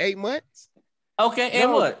 8 months. Okay.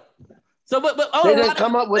 And what? So, but they didn't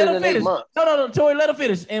come up with it in 8 months. No, Tori, let him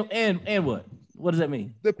finish. And what? What does that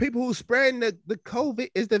mean? The people who spreading the COVID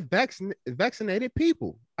is the vaccinated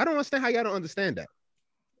people. I don't understand how y'all don't understand that.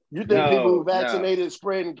 You think people who vaccinated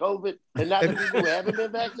spreading COVID and not the people who haven't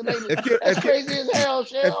been vaccinated? That's crazy as hell,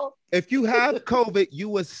 Shell. If you have COVID, you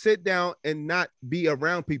would sit down and not be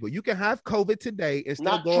around people. You can have COVID today and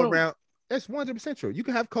still go around. That's 100% true. You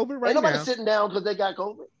can have COVID right now. Ain't nobody sitting down because they got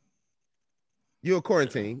COVID. You're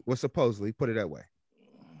quarantined, well, supposedly, put it that way.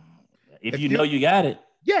 If you know you got it.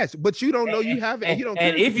 Yes, but you don't know you have it, and you don't.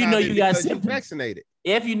 And if you know you got symptoms, vaccinated.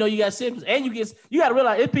 If you know you got symptoms, and you got to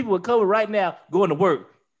realize if people with COVID right now going to work,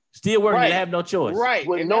 still working, they have no choice, right?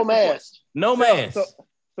 With no mask,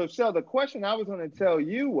 So, Shell, the question I was going to tell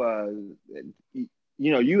you was,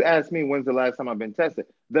 you asked me when's the last time I've been tested.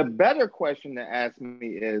 The better question to ask me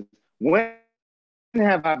is, when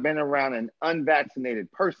have I been around an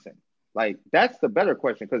unvaccinated person? Like, that's the better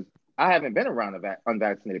question, because I haven't been around an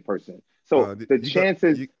unvaccinated person. So the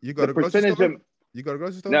chances, you go to grocery store? You go to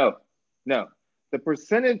grocery store? No. The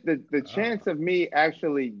percentage, the chance of me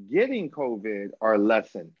actually getting COVID are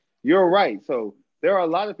lessened. You're right. So there are a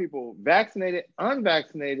lot of people, vaccinated,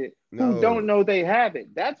 unvaccinated, who don't know they have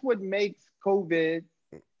it. That's what makes COVID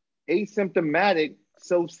asymptomatic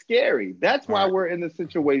so scary. That's why we're in the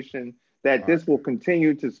situation that this will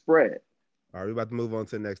continue to spread. All right, we're about to move on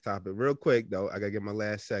to the next topic. Real quick, though, I got to get my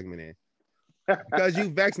last segment in. Because you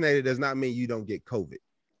vaccinated does not mean you don't get COVID.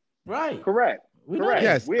 Right. Correct. Correct.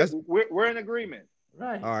 Yes, we're in agreement.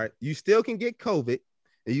 Right. All right. You still can get COVID,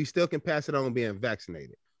 and you still can pass it on being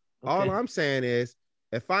vaccinated. Okay. All I'm saying is,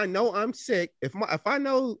 if I know I'm sick, if I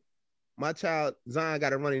know my child Zion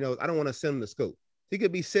got a runny nose, I don't want to send him to school. He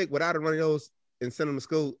could be sick without a runny nose and send him to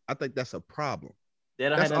school. I think that's a problem.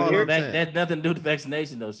 That's nothing to do with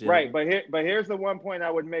vaccination, though. Shit. Right, but here's the one point I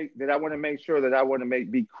would make that I want to make sure that I want to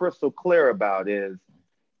be crystal clear about is,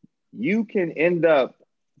 you can end up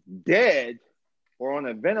dead or on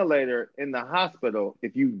a ventilator in the hospital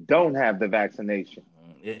if you don't have the vaccination.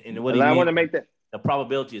 And I want to make that the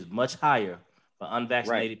probability is much higher for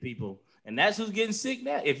unvaccinated people, and that's who's getting sick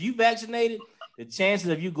now. If you vaccinated, the chances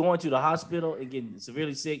of you going to the hospital and getting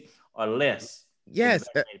severely sick are less. Yes,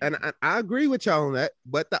 and I agree with y'all on that,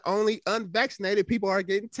 but the only unvaccinated people are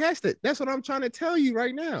getting tested. That's what I'm trying to tell you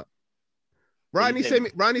right now. Rodney sent me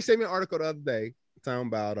an article the other day talking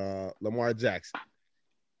about Lamar Jackson.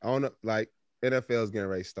 Like, NFL's getting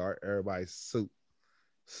ready to start. Everybody's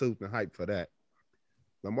suit and hype for that.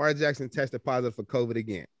 Lamar Jackson tested positive for COVID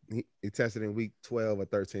again. He tested in week 12 or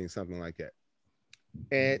 13, something like that.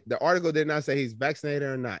 And the article did not say he's vaccinated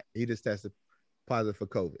or not. He just tested positive for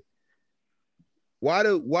COVID. Why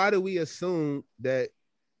do we assume that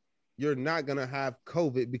you're not gonna have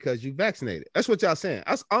COVID because you vaccinated? That's what y'all saying.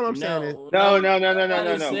 That's all I'm saying. No. We're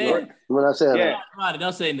not saying that. Rodney,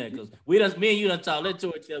 don't say that, because me and you don't talk. Let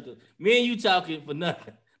Tori tell, because me and you talking for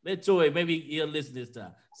nothing. Let Tori, maybe he'll listen this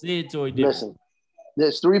time. Say it, Tori. Listen,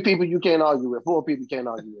 there's 3 people you can't argue with, 4 people you can't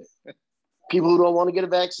argue with. People who don't want to get a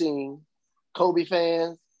vaccine, Kobe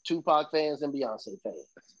fans, Tupac fans, and Beyonce fans.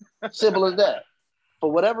 Simple as that.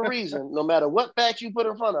 For whatever reason, no matter what facts you put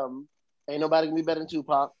in front of them, ain't nobody gonna be better than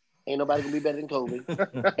Tupac. Ain't nobody gonna be better than Kobe.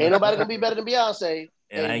 Ain't nobody gonna be better than Beyonce.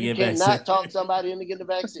 And you cannot talk somebody into getting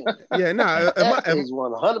the vaccine. Yeah, no. That is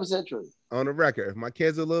 100% true. On the record, if my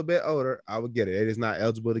kids are a little bit older, I would get it. It is not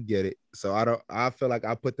eligible to get it. So I feel like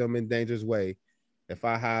I put them in dangerous way if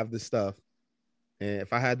I have the stuff, and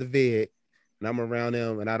if I had the vid and I'm around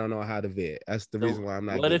them and I don't know how to vid. That's the reason why I'm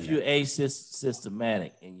not. What if you're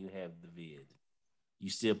asymptomatic and you have the vid? You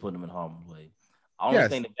still put them in harm's way. Only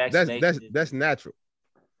thing the vaccination that's natural,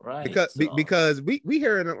 right? Because we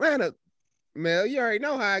here in Atlanta, Mel, you already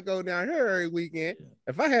know how I go down here every weekend. Yeah.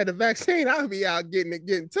 If I had the vaccine, I'd be out getting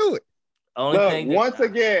to it. Once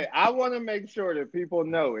again, I want to make sure that people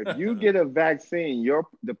know, if you get a vaccine,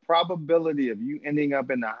 the probability of you ending up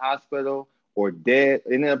in the hospital or dead,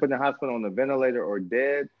 ending up in the hospital on the ventilator or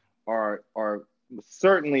dead, are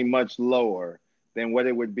certainly much lower than what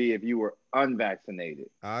it would be if you were unvaccinated.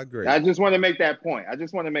 I agree. I just want to make that point.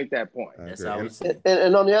 That's how we say.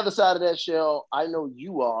 And on the other side of that, Shell, I know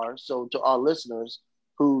you are. So to our listeners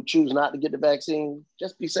who choose not to get the vaccine,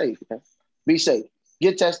 just be safe. Man. Be safe.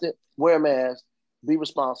 Get tested. Wear a mask. Be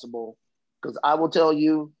responsible. Because I will tell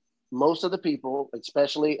you, most of the people,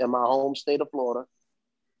 especially in my home state of Florida,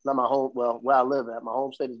 not my home, well, where I live at, my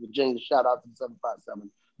home state is Virginia. Shout out to the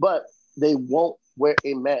 757. But they won't wear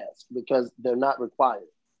a mask because they're not required.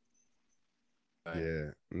 Yeah,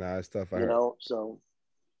 it's tough. You know,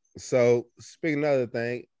 so speaking of other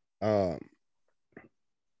thing,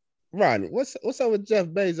 Rodney, what's up with Jeff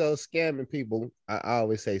Bezos scamming people? I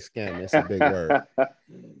always say scamming. It's a big word.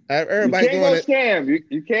 Everybody you can't go scam.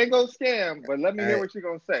 You can't go scam. But let me hear what you're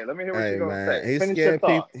gonna say.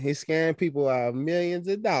 He's scamming people out of millions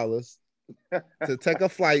of dollars to take a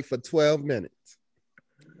flight for 12 minutes.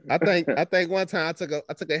 I think one time I took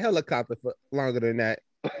a helicopter for longer than that,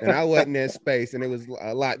 and I wasn't in space, and it was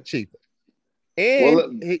a lot cheaper.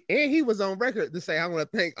 And he was on record to say, "I want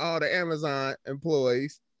to thank all the Amazon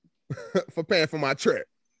employees for paying for my trip."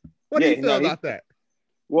 What do you feel about that?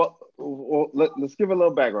 Well, let's give a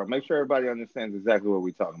little background. Make sure everybody understands exactly what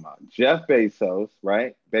we're talking about. Jeff Bezos,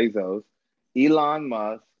 right? Bezos, Elon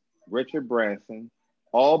Musk, Richard Branson,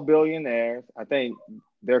 all billionaires. I think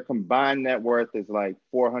their combined net worth is like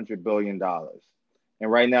 $400 billion. And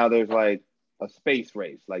right now there's like a space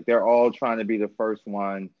race. Like they're all trying to be the first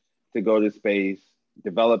one to go to space,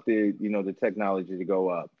 develop the technology to go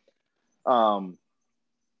up. And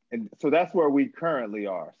so that's where we currently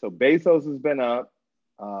are. So Bezos has been up.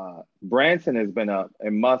 Branson has been up,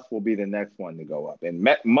 and Musk will be the next one to go up. And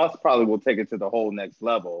Musk probably will take it to the whole next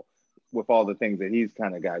level with all the things that he's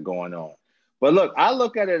kind of got going on. But look, I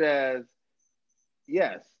look at it as,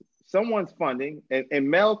 yes, someone's funding,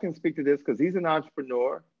 and Mel can speak to this because he's an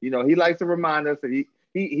entrepreneur. He likes to remind us that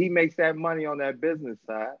he makes that money on that business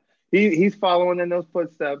side. He's following in those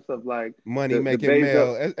footsteps of like money making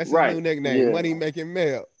Mel. That's right. His new nickname. Yeah. Money making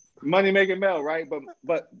Mel. Money making Mel, right?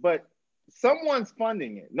 But someone's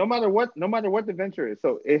funding it, no matter what the venture is.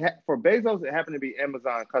 So for Bezos, it happened to be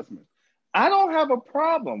Amazon customers. I don't have a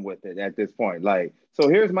problem with it at this point. Like, so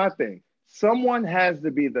here's my thing: someone has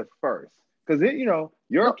to be the first, because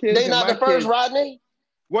your kids. They not the first, Rodney.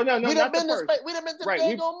 Well, no, we not been the first. We done been to the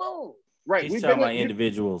dang on moon. Right, he's talking about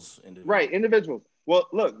individuals. Right, individuals. Well,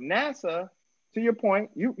 look, NASA. To your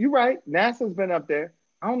point, you're right. NASA's been up there.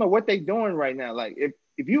 I don't know what they're doing right now. Like,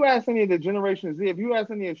 if you ask any of the Generation Z, if you ask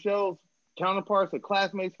any of Shell's counterparts or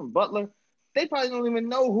classmates from Butler, they probably don't even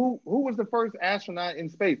know who was the first astronaut in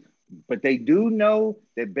space. But they do know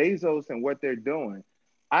that Bezos and what they're doing.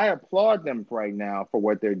 I applaud them right now for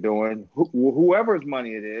what they're doing. Whoever's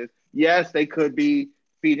money it is, yes, they could be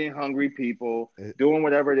feeding hungry people, doing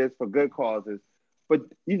whatever it is for good causes. But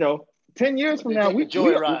 10 years from now, we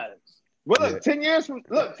joyride. Well, look, 10 years from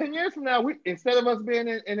now, we instead of us being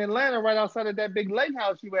in Atlanta right outside of that big lake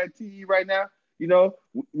house you at TE right now,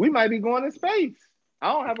 we might be going to space.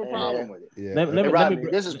 I don't have a problem with it. Yeah.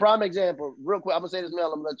 This is prime example. Real quick, I'm gonna say this,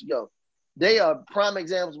 Mel. I'm gonna let you go. They are prime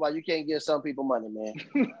examples why you can't give some people money, man.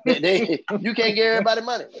 You can't give everybody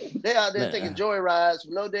money. They out there taking joyrides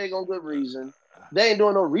for no daggone good reason. They ain't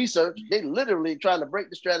doing no research. They literally trying to break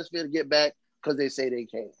the stratosphere to get back because they say they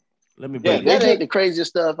can. That ain't the craziest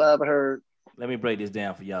stuff I've ever heard. Let me break this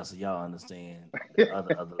down for y'all so y'all understand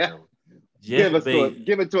other level. Give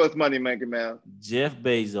it to us, money maker man. Jeff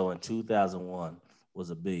Bezos in 2001 was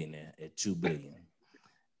a billionaire at $2 billion.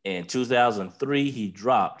 In 2003, he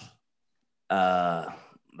dropped to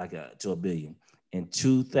 $1 billion. In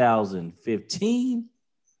 2015,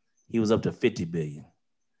 he was up to $50 billion.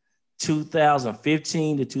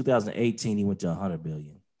 2015 to 2018, he went to $100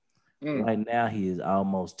 billion. Right now, he is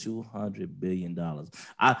almost $200 billion.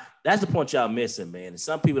 That's the point y'all missing, man. And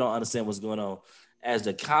some people don't understand what's going on. As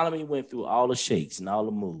the economy went through all the shakes and all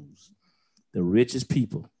the moves, the richest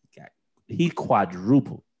people he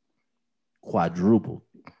quadrupled.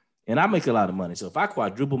 And I make a lot of money. So if I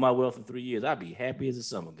quadruple my wealth in 3 years, I'd be happy as a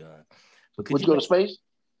summer gun. Would you go to space?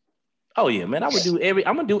 Oh yeah, man.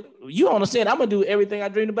 You understand, I'm gonna do everything I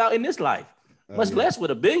dreamed about in this life. Much less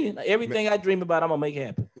with $1 billion. Everything I dream about, I'm gonna make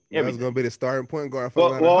happen. That's gonna be the starting point guard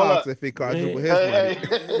for Atlanta Hawks if he quadruple his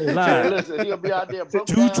money. Listen, he'll be out there.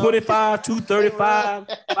 225, 235,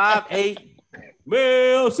 5'8".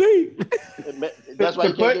 Mel C. That's why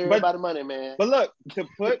you can't give everybody money, man. But look, to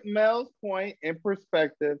put Mel's point in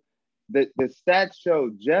perspective, the stats show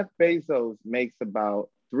Jeff Bezos makes about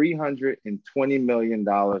 $320 million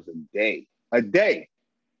a day. A day.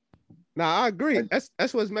 No, I agree.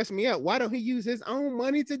 That's what's messing me up. Why don't he use his own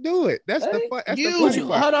money to do it? That's the funny part.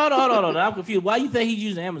 Hold on. I'm confused. Why you think he's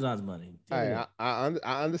using Amazon's money? I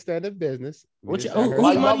understand the business.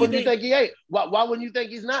 Why wouldn't you think he ain't? Why wouldn't you think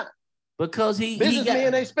he's not? Because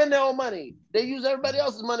businessmen, they spend their own money. They use everybody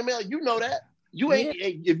else's money, man. You know that. You ain't.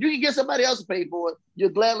 If you can get somebody else to pay for it,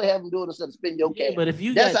 you'll gladly have them do it instead of spending your cash. But if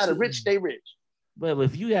you that's how the rich stay rich. But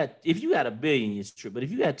if you got $1 billion, it's true. But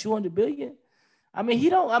if you got $200 billion,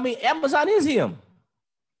 Amazon is him.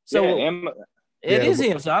 So it is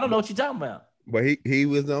him. So I don't know what you're talking about. But he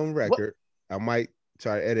was on record. I might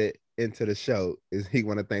try to edit into the show. Is he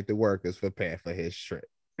want to thank the workers for paying for his trip?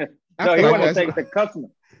 No, he want to thank the customer.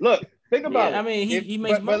 Look, think about it. I mean, he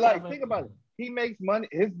makes money. But think about it. He makes money.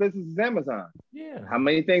 His business is Amazon. Yeah. How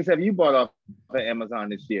many things have you bought off of Amazon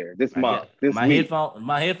this year, this month, this week?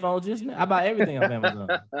 My headphones just now. I buy everything off Amazon.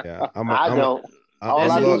 Yeah, I don't.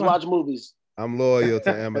 All I do is watch movies. I'm loyal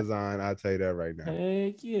to Amazon. I'll tell you that right now.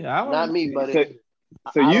 Heck yeah. Not me, buddy.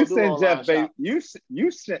 So you sent Jeff Bezos.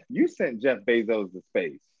 You sent Jeff Bezos to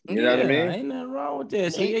space. You know what I mean? Ain't nothing wrong with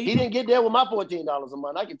that. So he didn't get there with my $14 a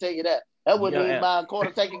month. I can tell you that. That wouldn't even buy a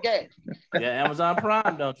quarter tank of gas. Yeah, Amazon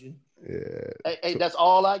Prime, don't you? Yeah. Hey, that's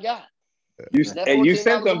all I got. You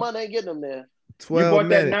sent them money, ain't getting them there. 12 you bought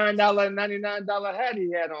minutes. that $9.99 hat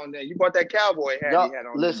he had on there. You bought that cowboy hat he had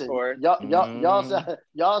on. Listen,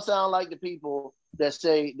 y'all sound like the people that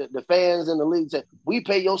say that the fans in the league say we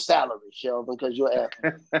pay your salary, Shelvin, because you're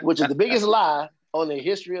athlete, which is the biggest lie on the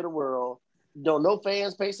history of the world. Don't no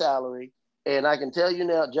fans pay salary, and I can tell you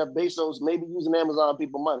now, Jeff Bezos may be using Amazon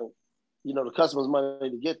people money, the customers' money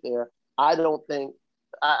to get there. I don't think.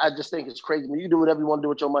 I just think it's crazy. When you do whatever you want to do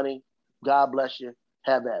with your money, God bless you.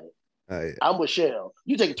 Have at it. I'm with Shell.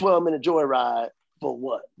 You take a 12-minute joyride for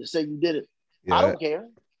what? To say you did it? Yeah, I don't care.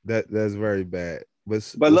 That's very bad.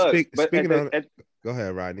 But look, speaking of, go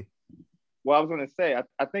ahead, Rodney. Well, I was going to say,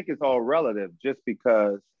 I think it's all relative, just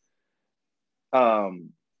because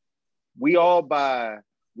we all go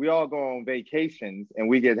on vacations and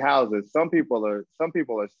we get houses. Some people are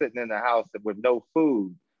sitting in the house with no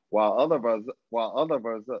food, while others are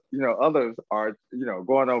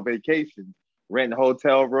going on vacation, renting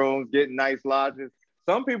hotel rooms, getting nice lodges.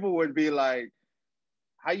 Some people would be like,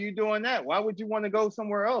 how you doing that? Why would you want to go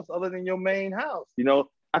somewhere else other than your main house?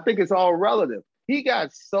 I think it's all relative. He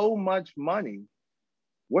got so much money.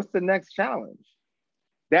 What's the next challenge?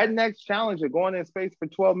 That next challenge of going in space for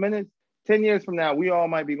 12 minutes, 10 years from now, we all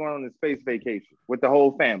might be going on a space vacation with the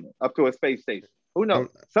whole family up to a space station. Who knows?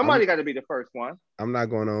 Somebody got to be the first one. I'm not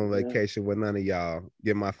going on vacation with none of y'all.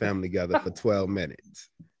 Get my family together for 12 minutes.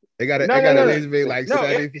 They got to at least be like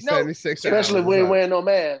 76 hours. Especially when wearing no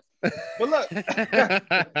mask. But look,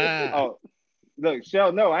 look,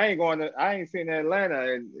 Shell, no, I ain't seen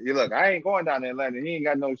Atlanta. And look, I ain't going down to Atlanta. He ain't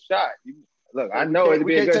got no shot. Look, I know it'd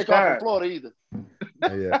be a good time. We can't take off from Florida either.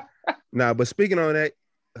 Yeah. Nah, but speaking on that,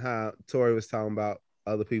 how Tori was talking about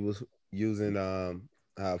other people using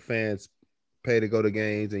fans pay to go to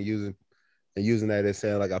games and using that as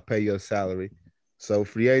saying like I pay your salary. So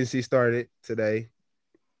free agency started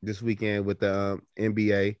this weekend with the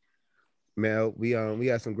NBA. Mel, we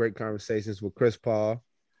had some great conversations with Chris Paul.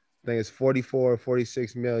 I think it's 44 or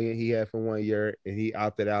 46 million he had for 1 year, and he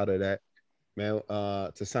opted out of that, man,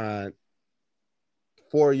 to sign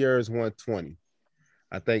 4 years, 120.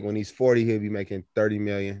 I think when he's 40, he'll be making 30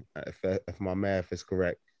 million, if my math is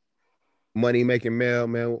correct. Money making Mel,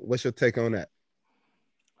 man, what's your take on that?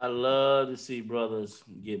 I love to see brothers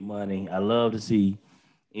get money. I love to see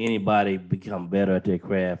anybody become better at their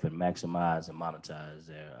craft and maximize and monetize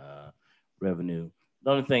their revenue.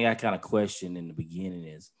 The only thing I kind of questioned in the beginning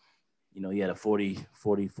is, he had a $44,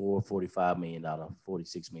 $45 million,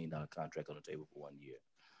 $46 million contract on the table for 1 year.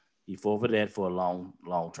 He forfeited that for a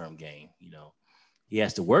long-term gain. He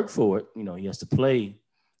has to work for it. He has to play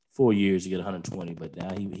 4 years to get 120, but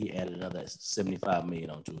now he added another 75 million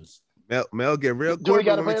onto his. Mel get real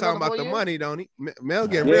corporate when we talking about the money, don't he? Mel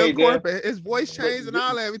get real corporate. His voice changed and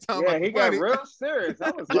all that. We talking about the money. He got real serious.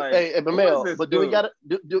 I was like, hey, but Mel, do we got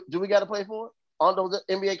to play for it on those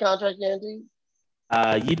NBA contract guarantees?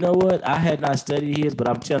 You know what? I had not studied his, but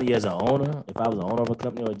I'm telling you, as an owner, if I was an owner of a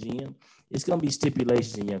company or a GM, it's going to be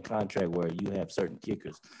stipulations in your contract where you have certain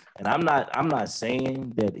kickers. And I'm not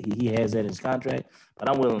saying that he has that in his contract, but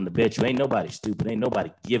I'm willing to bet you ain't nobody stupid. Ain't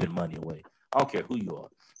nobody giving money away. I don't care who you are.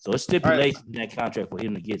 So it's stipulations in that contract for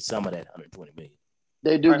him to get some of that 120 million.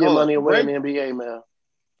 They do give money away in the NBA, man.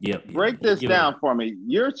 Yep. Break this down for me.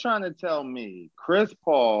 You're trying to tell me Chris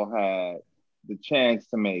Paul had the chance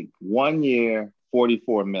to make 1 year,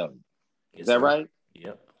 44 million. Is that right?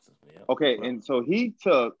 Yep. Okay, and so he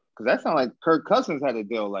took, because that sounds like Kirk Cousins had a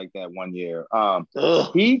deal like that 1 year. Don't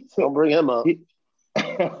bring him up.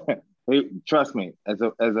 Trust me, as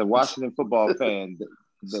a Washington football fan,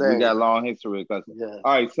 we got a long history with Cousins. Yeah.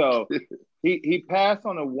 All right, so he passed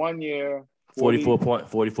on a 1 year,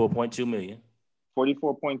 44.2 million.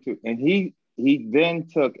 44.2, and he then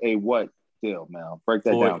took a what deal? Now break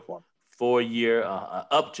that down for me. 4 year,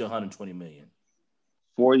 up to 120 million.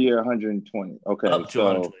 4 year, 120. Okay, up to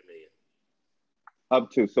 120 million.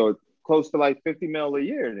 Up to, so close to like 50 mil a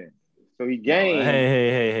year then. So he gained.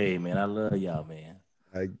 Hey, man, I love y'all, man.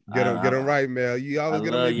 Get him right, Mel. You always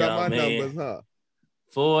get me about my numbers, huh?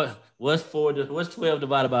 4. What's 12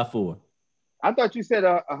 divided by 4? I thought you said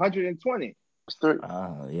 120.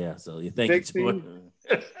 Yeah. So you think it's 4?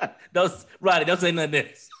 Don't say nothing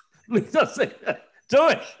else. Please don't say that. Do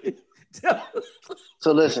it.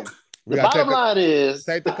 So listen. The bottom line is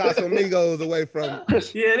take the Casamigos away from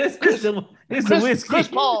Chris. Yeah, this the whiskey. Chris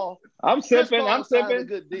Paul. I'm sipping. A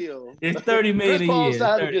good deal. It's 30 million Chris Paul a year.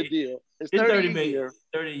 Signed a good deal. It's 30 a year.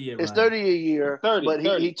 30 a year. It's 30 a year. But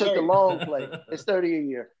he took the long play. It's 30 a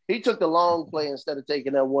year. He took the long play instead of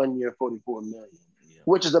taking that 1 year, 44 million,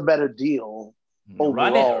 which is a better deal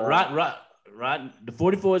overall. Rod, the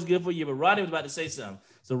 44 is good for you, but Rodney was about to say something.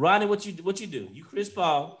 So Ronnie, what you do? You Chris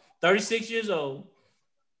Paul, 36 years old.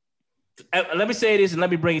 Let me say this and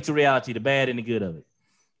let me bring it to reality, the bad and the good of it.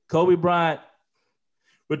 Kobe Bryant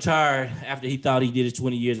retired after he thought he did his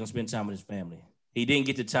 20 years and spend time with his family. He didn't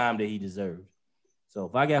get the time that he deserved. So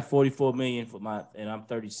if I got $44 million and I'm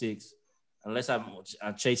 36, unless I'm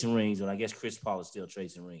chasing rings, and I guess Chris Paul is still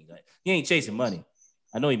chasing rings. He ain't chasing money.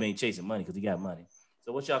 I know he ain't chasing money because he got money.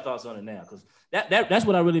 So what's y'all thoughts on it now? Because that's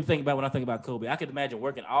what I really think about when I think about Kobe. I could imagine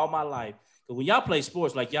working all my life. Because when y'all play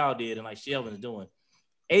sports like y'all did and like Shelvin is doing,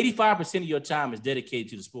 85% of your time is dedicated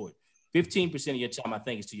to the sport. 15% of your time, I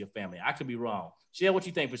think, is to your family. I could be wrong. Shell, what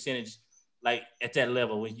you think percentage, like at that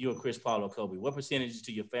level when you and Chris Paul or Kobe, what percentage is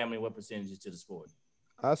to your family, what percentage is to the sport?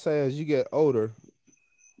 I say as you get older,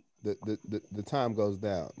 the time goes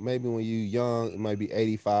down. Maybe when you're young, it might be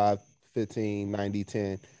 85, 15, 90,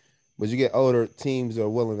 10. But you get older, teams are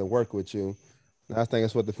willing to work with you. And I think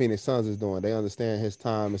that's what the Phoenix Suns is doing. They understand his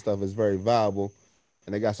time and stuff is very valuable.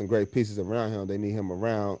 And they got some great pieces around him. They need him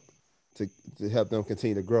around to help them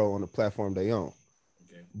continue to grow on the platform they own.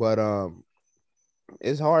 Okay. But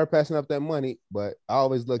it's hard passing up that money. But I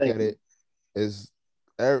always look at it as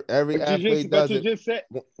every athlete does it.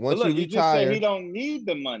 Once you retire, you just said he don't need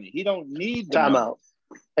the money. He don't need the timeout.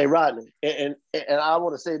 Hey, Rodney, and I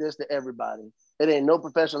want to say this to everybody. It ain't no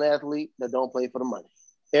professional athlete that don't play for the money.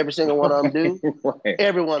 Every single one of them do.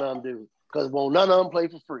 Every one of them do. Because none of them play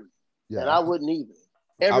for free. Yeah. And I wouldn't either.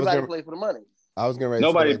 Everybody play for the money. I was going to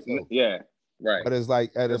nobody. Yeah, right. But it's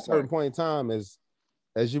like at a certain point in time, as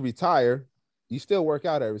you retire, you still work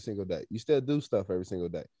out every single day. You still do stuff every single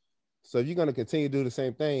day. So if you're going to continue to do the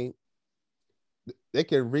same thing, they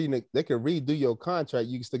can redo your contract.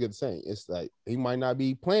 You can still get the same. It's like he might not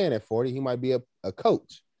be playing at 40. He might be a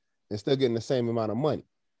coach and still getting the same amount of money.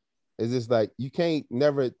 It's just like you can't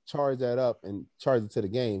never charge that up and charge it to the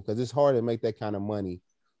game because it's hard to make that kind of money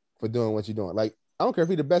for doing what you're doing. Like, I don't care if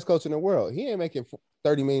he's the best coach in the world. He ain't making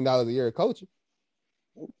 $30 million a year coaching.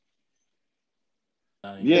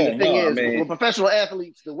 Yeah, the thing is, with professional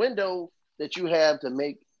athletes, the window that you have to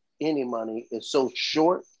make any money is so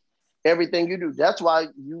short. Everything you do, that's why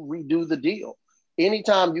you redo the deal.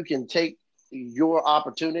 Anytime you can take your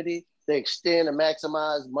opportunity to extend and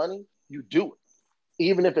maximize money, you do it,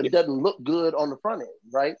 even if it doesn't look good on the front end,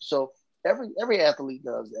 right? So every athlete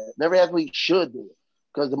does that. And every athlete should do it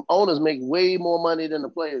because the owners make way more money than the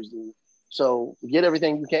players do. So get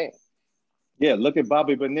everything you can. Yeah, look at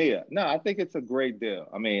Bobby Bonilla. No, I think it's a great deal.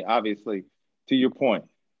 I mean, obviously, to your point,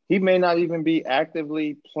 he may not even be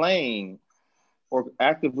actively playing or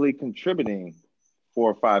actively contributing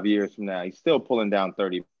 4 or 5 years from now. He's still pulling down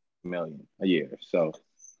 $30 million a year. So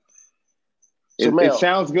it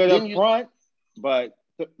sounds good up front, but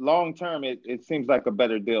long term, it seems like a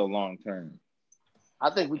better deal long term. I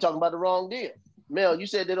think we're talking about the wrong deal. Mel, you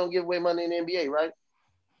said they don't give away money in the NBA, right?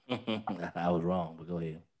 I was wrong, but go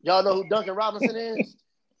ahead. Y'all know who Duncan Robinson is?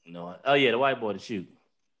 No. Oh, yeah, the white boy to shoot.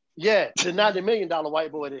 Yeah, the $90 million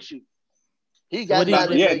white boy to shoot. He got $90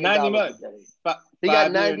 million. He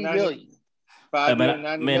got $90 million.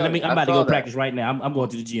 Man, I'm about to go practice right now. I'm going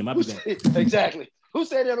to the gym. I'll be back. Exactly. Who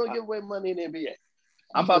said they don't give away money in the NBA?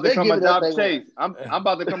 I'm about to come adopt Chase. I'm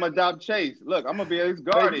about to come adopt Chase. Look, I'm gonna be his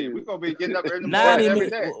guardian. We're gonna be getting up in the morning every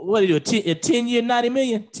day. What do you do? A 10-year $90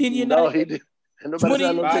 million? 10-year $90 million? No, he did. And nobody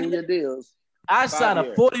signed no 10-year deals. I signed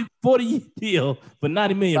a 40-year deal for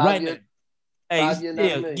 $90 million right now.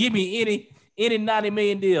 Hey, give me any $90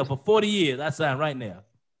 million deal for 40 years. I sign right now.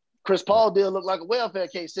 Chris Paul deal look like a welfare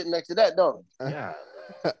case sitting next to that, don't it? Yeah.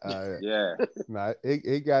 Yeah. Nah,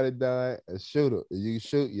 he got it done. A shooter. You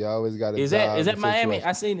shoot, you always got to. Is that Miami?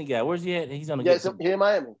 I seen the guy. Where's he at? He's on the. Yeah, here in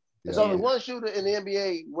Miami. There's only one shooter in the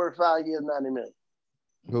NBA worth 5 years, $90 million.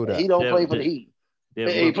 Who that? He don't play for the Heat.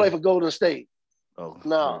 He play for Golden State. Oh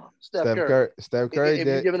no, Steph Curry. Steph Curry. If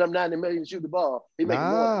you're giving him $90 million to shoot the ball, he making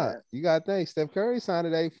more than that. You gotta think Steph Curry signed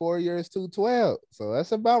today 4 years, $212. So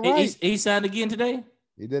that's about right. He signed again today.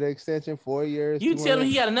 He did an extension 4 years. You tell him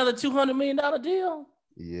he got another $200 million deal?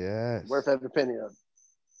 Yes. Worth every penny of it.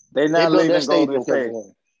 They're not leaving Golden State.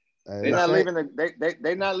 They're not leaving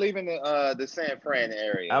they're not leaving the San Fran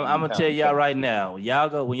area. I'm gonna tell y'all right now. When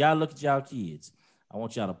y'all look at y'all kids, I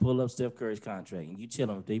want y'all to pull up Steph Curry's contract and you tell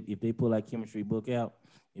them if they pull that chemistry book out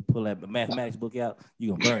and pull that mathematics book out,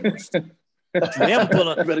 you gonna burn this. Don't you ever pull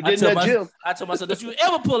up. You better get in that gym. I told myself, don't you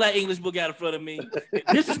ever pull that English book out in front of me.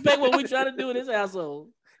 Disrespect what we trying to do in this household.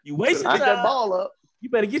 You wasting time. That ball up. You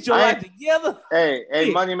better get your life together.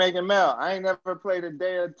 Hey, money making Mel. I ain't never played a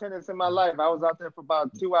day of tennis in my life. I was out there for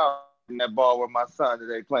about 2 hours in that ball with my son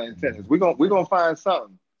today playing tennis. We're gonna find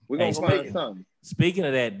something. We're gonna find something. Speaking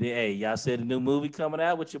of that, hey, y'all said a new movie coming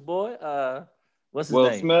out with your boy. What's his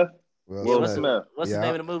name? Smith. Will Smith. What's the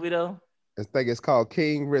name of the movie though? I think it's called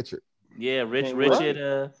King Richard. Yeah, Richard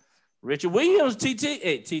Williams.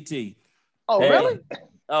 TT. Oh, really?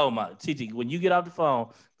 Oh my, TT. When you get off the phone,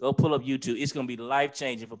 go pull up YouTube. It's gonna be life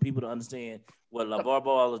changing for people to understand what LeVar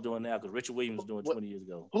Ball is doing now because Richard Williams was doing 20 years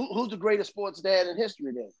ago. Who's the greatest sports dad in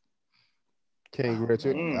history then? King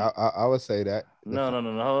Richard. I would say that.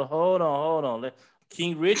 No. Hold on.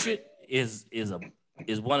 King Richard is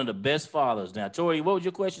one of the best fathers. Now, Tori, what was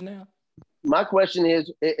your question now? My question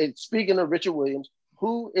is, speaking of Richard Williams,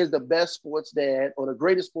 who is the best sports dad or the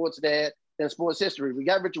greatest sports dad in sports history? We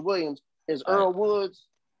got Richard Williams. Is Earl Woods?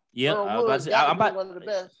 Yeah, I'm one of the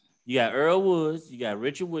best. You got Earl Woods. You got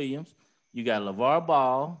Richard Williams. You got LeVar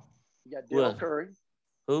Ball. You got Dale Curry.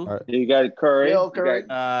 Who? You got Curry. Dale Curry.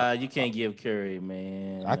 You can't give Curry,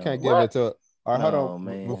 man. I can't give it to. All right, hold on.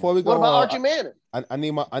 Man. Before we go, what about Archie Manning? I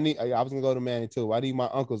was gonna go to Manning too. I need my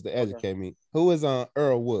uncles to educate me. Who is on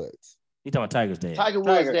Earl Woods? You talking about Tiger's dad? Tiger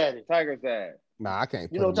Woods' daddy. Tiger's dad. Nah, I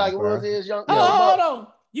can't. You know Tiger Woods is young. Hold on.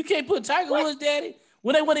 You can't put Tiger Woods' daddy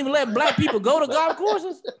when they wouldn't even let black people go to golf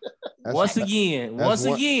courses. Once again. That's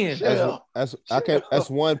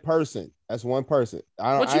one person. That's one person.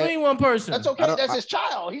 What you mean one person? That's okay. That's his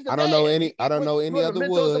child. He's the I don't know any other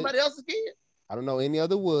Woods. Somebody else's kid. I don't know any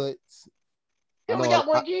other Woods. He only got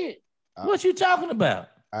one kid. What you talking about?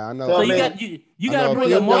 I know. So you got to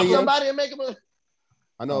bring up somebody and make him a.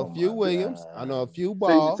 I know a few Williams. I know a few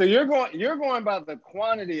Ball. So you're going by the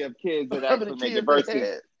quantity of kids that actually make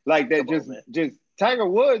diversity. Like that, just Tiger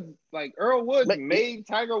Woods, like Earl Woods made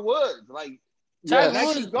Tiger Woods. Like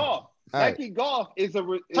Nike Golf. Nike Golf is a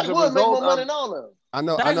Tiger Woods make more money than all of them. I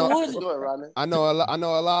know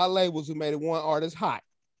a lot of labels who made one artist hot.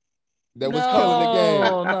 That was killing the game.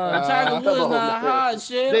 No, Tiger Woods not hot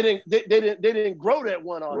shit. They didn't grow that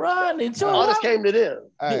one artist. Rodney, artists came to them.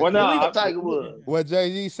 Hey, Tiger Woods. What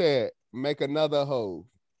Jay-Z said, make another hoe.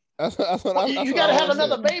 That's what you gotta have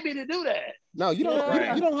another baby to do that. No, you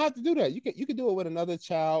don't. You don't have to do that. You can do it with another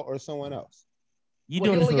child or someone else. He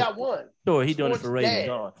only got one. Sure, he doing this for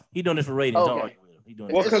ratings. He doing this for ratings. Okay. He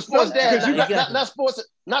doing well, because sports dad, not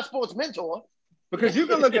sports mentor. Because you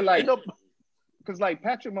can look at like. Because like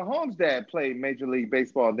Patrick Mahomes' dad played Major League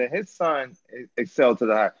Baseball, then his son excelled to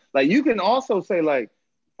the high. Like you can also say like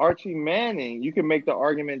Archie Manning, you can make the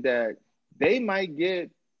argument that they might get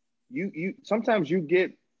you sometimes you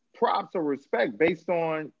get props or respect based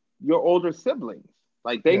on your older siblings.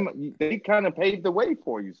 Like they kind of paved the way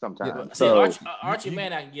for you sometimes. Yeah. So Archie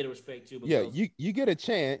Manning, I can get a respect too. Yeah, you get a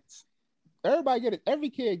chance. Every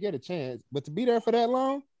kid get a chance, but to be there for that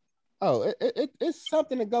long. Oh, it's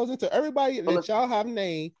something that goes into everybody that y'all have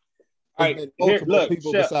named. All right,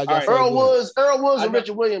 Earl Woods and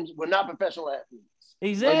Richard Williams were not professional athletes.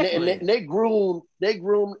 Exactly. And they groomed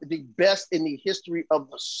the best in the history of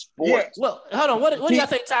the sport. Yeah. Well, hold on. What do y'all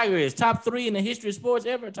think Tiger is? Top 3 in the history of sports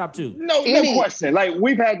ever? Or top 2? No question. Like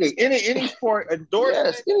we've had this any sport endorsement.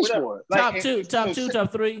 Yes, any sport. Like, top 2,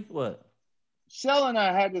 top 3. What? Shell and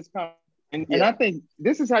I had this conversation, and I think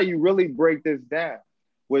this is how you really break this down.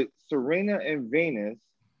 With Serena and Venus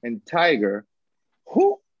and Tiger,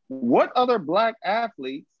 what other black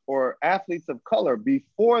athletes or athletes of color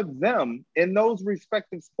before them in those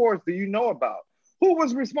respective sports do you know about? Who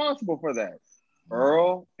was responsible for that?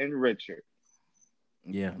 Earl and Richard.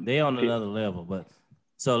 Yeah, they on another level. But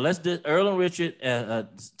so let's do Earl and Richard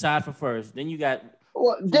tied for first. Then you got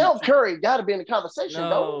Dale Curry got to be in the conversation.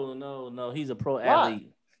 No. He's a pro athlete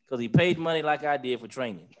because he paid money like I did for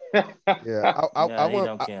training. Yeah, I'll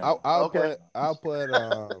put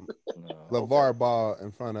LeVar Ball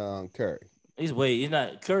in front of Curry.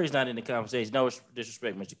 Curry's not in the conversation. No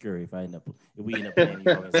disrespect, Mr. Curry, if we end up playing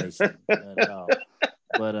the organization at all.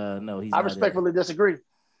 But no, he's. I respectfully disagree.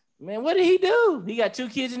 Man, what did he do? He got 2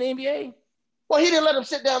 kids in the NBA. Well, he didn't let them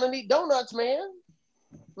sit down and eat donuts, man.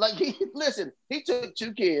 Like he took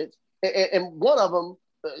 2 kids, and one of them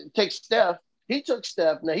takes Steph. He took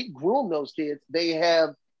Steph. Now he groomed those kids. They have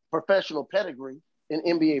professional pedigree and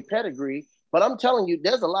NBA pedigree, but I'm telling you,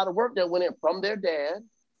 there's a lot of work that went in from their dad.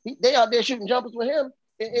 They out there shooting jumpers with him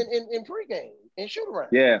in pregame and shoot around.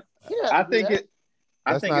 Yeah, I think it's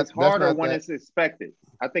harder when it's expected.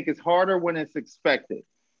 I think it's harder when it's expected.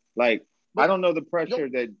 Like I don't know the pressure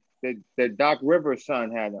that Doc Rivers'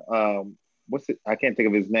 son had. What's it? I can't think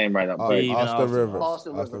of his name right now. Austin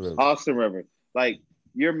Rivers. Like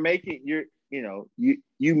you make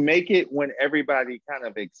it when everybody kind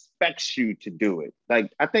of expects you to do it.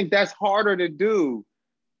 Like, I think that's harder to do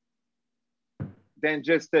than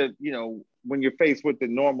just when you're faced with the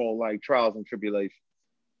normal like trials and tribulations.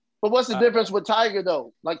 But what's the difference with Tiger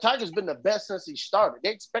though? Like Tiger's been the best since he started. They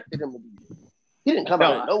expected him to be good. He didn't come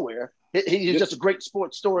out of nowhere. He's just a great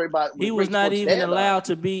sports story. He was not even allowed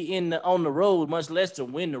to be on the road, much less to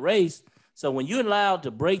win the race. So when you're allowed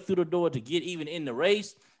to break through the door to get even in the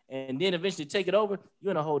race and then eventually take it over,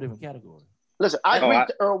 you're in a whole different category. Listen, I agree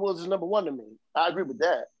that Earl Wills is number one to me. I agree with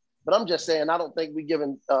that. But I'm just saying, I don't think we're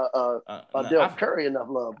giving Derek Curry enough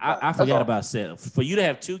love. I forgot about Seth. For you to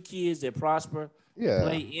have two kids that prosper,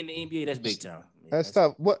 play in the NBA, that's big time. That's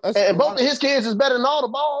tough. And both of his kids is better than all the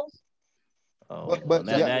balls. Oh, but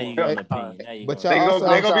now you got an opinion. But they're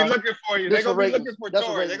gonna be looking for you. They're gonna be looking for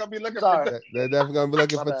Tory. They're gonna be looking for. They're definitely gonna be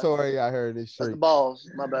looking for Tory out here in this street. That's the balls,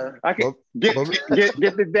 my bad. I can get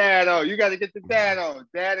the dad on. You got to get the dad on.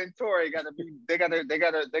 Dad and Tory got to be. They got to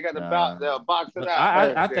box it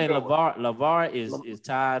out. I think LeVar is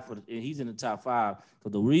tied for. He's in the top 5.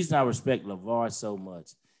 But the reason I respect LeVar so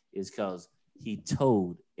much is because he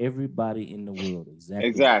told everybody in the world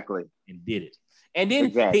exactly and did it. And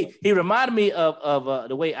then he reminded me of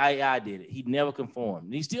the way I did it. He never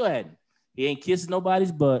conformed. He still hadn't. He ain't kissing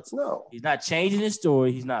nobody's butts. No. He's not changing his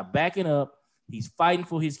story. He's not backing up. He's fighting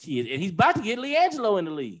for his kids. And he's about to get LiAngelo in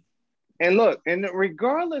the league. And look, and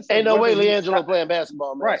regardless ain't no way LiAngelo playing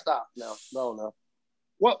basketball, man. Right. Stop. No.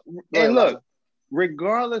 Well, and look,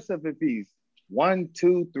 regardless of if he's 1,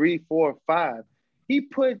 2, 3, 4, 5, he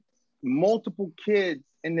put multiple kids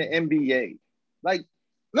in the NBA. Like,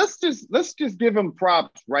 let's just give him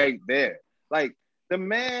props right there. Like the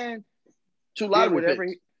man, Well,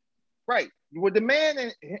 the man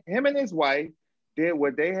and him and his wife did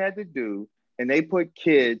what they had to do, and they put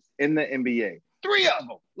kids in the NBA. 3 of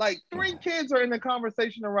them, like 3 kids are in the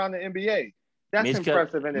conversation around the NBA. That's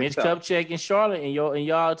impressive in itself. Mitch Kupchak in Charlotte in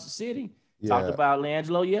y'all city talked about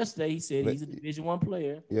LiAngelo yesterday. He said he's a Division I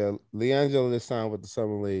player. Yeah, LiAngelo is signed with the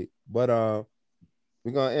Summer League, but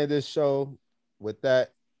we're gonna end this show with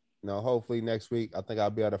that. Hopefully next week, I think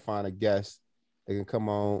I'll be able to find a guest that can come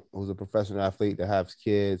on who's a professional athlete that has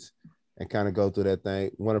kids and kind of go through that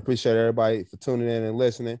thing. Want to appreciate everybody for tuning in and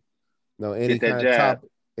listening. Any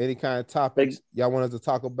kind of topics y'all want us to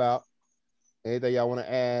talk about, anything y'all want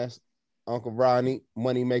to ask Uncle Ronnie,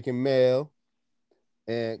 Money Making Mel,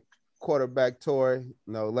 and quarterback Tory.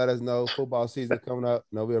 Let us know. Football season coming up.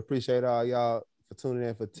 We appreciate all y'all for tuning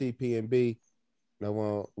in for TPNB.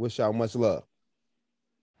 Wish y'all much love.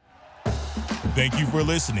 Thank you for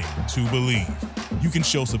listening to Believe. You can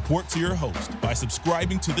show support to your host by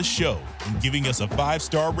subscribing to the show and giving us a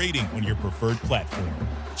 5-star rating on your preferred platform.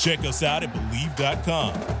 Check us out at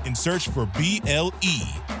Believe.com and search for BLEAV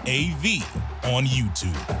on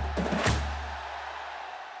YouTube.